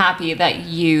 should be happy that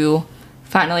you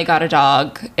finally got a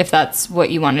dog if that's what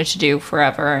you wanted to do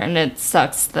forever. And it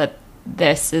sucks that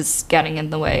this is getting in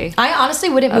the way. I honestly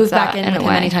wouldn't of move back that in in with a him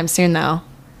way. anytime soon, though.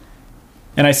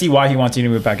 And I see why he wants you to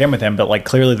move back in with him, but like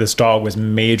clearly this dog was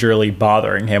majorly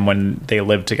bothering him when they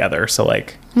lived together. So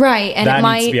like Right, and that it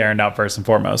needs to be might. ironed out first and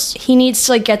foremost. He needs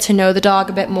to like get to know the dog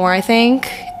a bit more. I think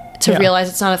to Yeah. realize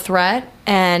it's not a threat,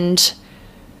 and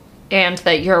And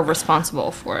that you're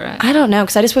responsible for it. I don't know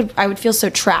because I would feel so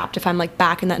trapped if I'm like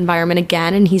back in that environment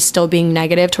again, and he's still being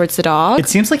negative towards the dog. It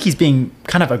seems like he's being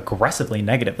kind of aggressively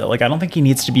negative though. Like I don't think he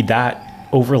needs to be that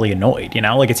overly annoyed, you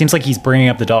know? Like, it seems like he's bringing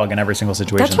up the dog in every single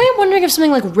situation. That's why I'm wondering if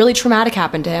something like really traumatic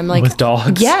happened to him. Like With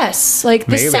dogs? Yes. Like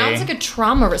this Maybe. sounds like a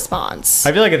trauma response.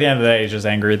 I feel like at the end of the day, he's just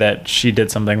angry that she did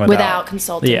something Without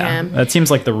consulting him. That seems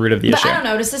like the root of the But issue. I don't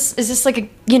know. Is this like a,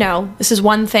 this is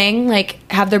one thing? Like,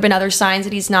 have there been other signs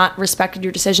that he's not respected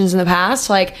your decisions in the past?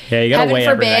 Like, Yeah, you gotta heaven weigh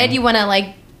forbid everything. you want to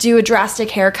like do a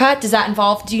drastic haircut. Does that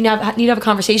involve? Do you need to have a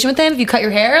conversation with him if you cut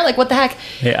your hair? Like, what the heck?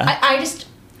 Yeah.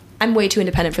 I'm way too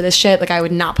independent for this shit. Like, I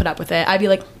would not put up with it. I'd be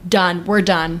like, done. We're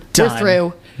done. We're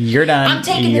through. You're done. I'm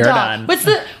taking You're the dog.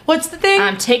 done. What's the thing?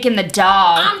 I'm taking the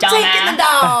dog. I'm dumbass. taking the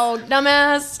dog,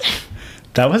 dumbass.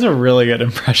 That was a really good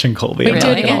impression, Colby. Wait, I'm do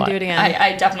not it gonna again. lie. Do it again.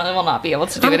 I definitely will not be able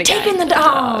to do I'm it again. taking the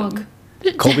dog.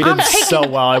 Colby did so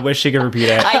well. I wish she could repeat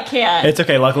it. I can't. It's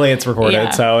okay. Luckily, it's recorded, Yeah.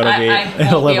 so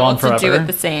it'll won't live on be able forever. to do it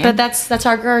the same. But that's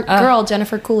our girl,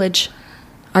 Jennifer Coolidge.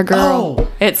 Our girl. Oh,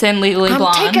 It's in Legally I'm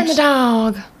Blonde. taking the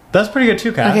dog. that's pretty good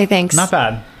too, Kat. Okay, thanks. Not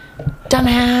bad.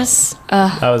 Dumbass.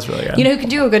 That was really good. You know who can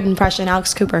do a good impression?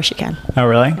 Alex Cooper. She can. Oh,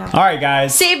 really? All right,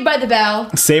 guys. Saved by the Bell.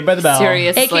 Saved by the Bell.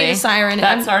 Seriously. AKA the siren.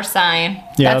 That's our sign.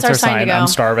 Yeah, That's that's, our our sign to go. I'm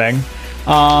starving.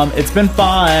 It's been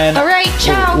fun. All right,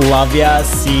 ciao. Love ya.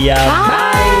 See ya.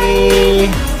 Bye.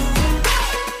 Bye.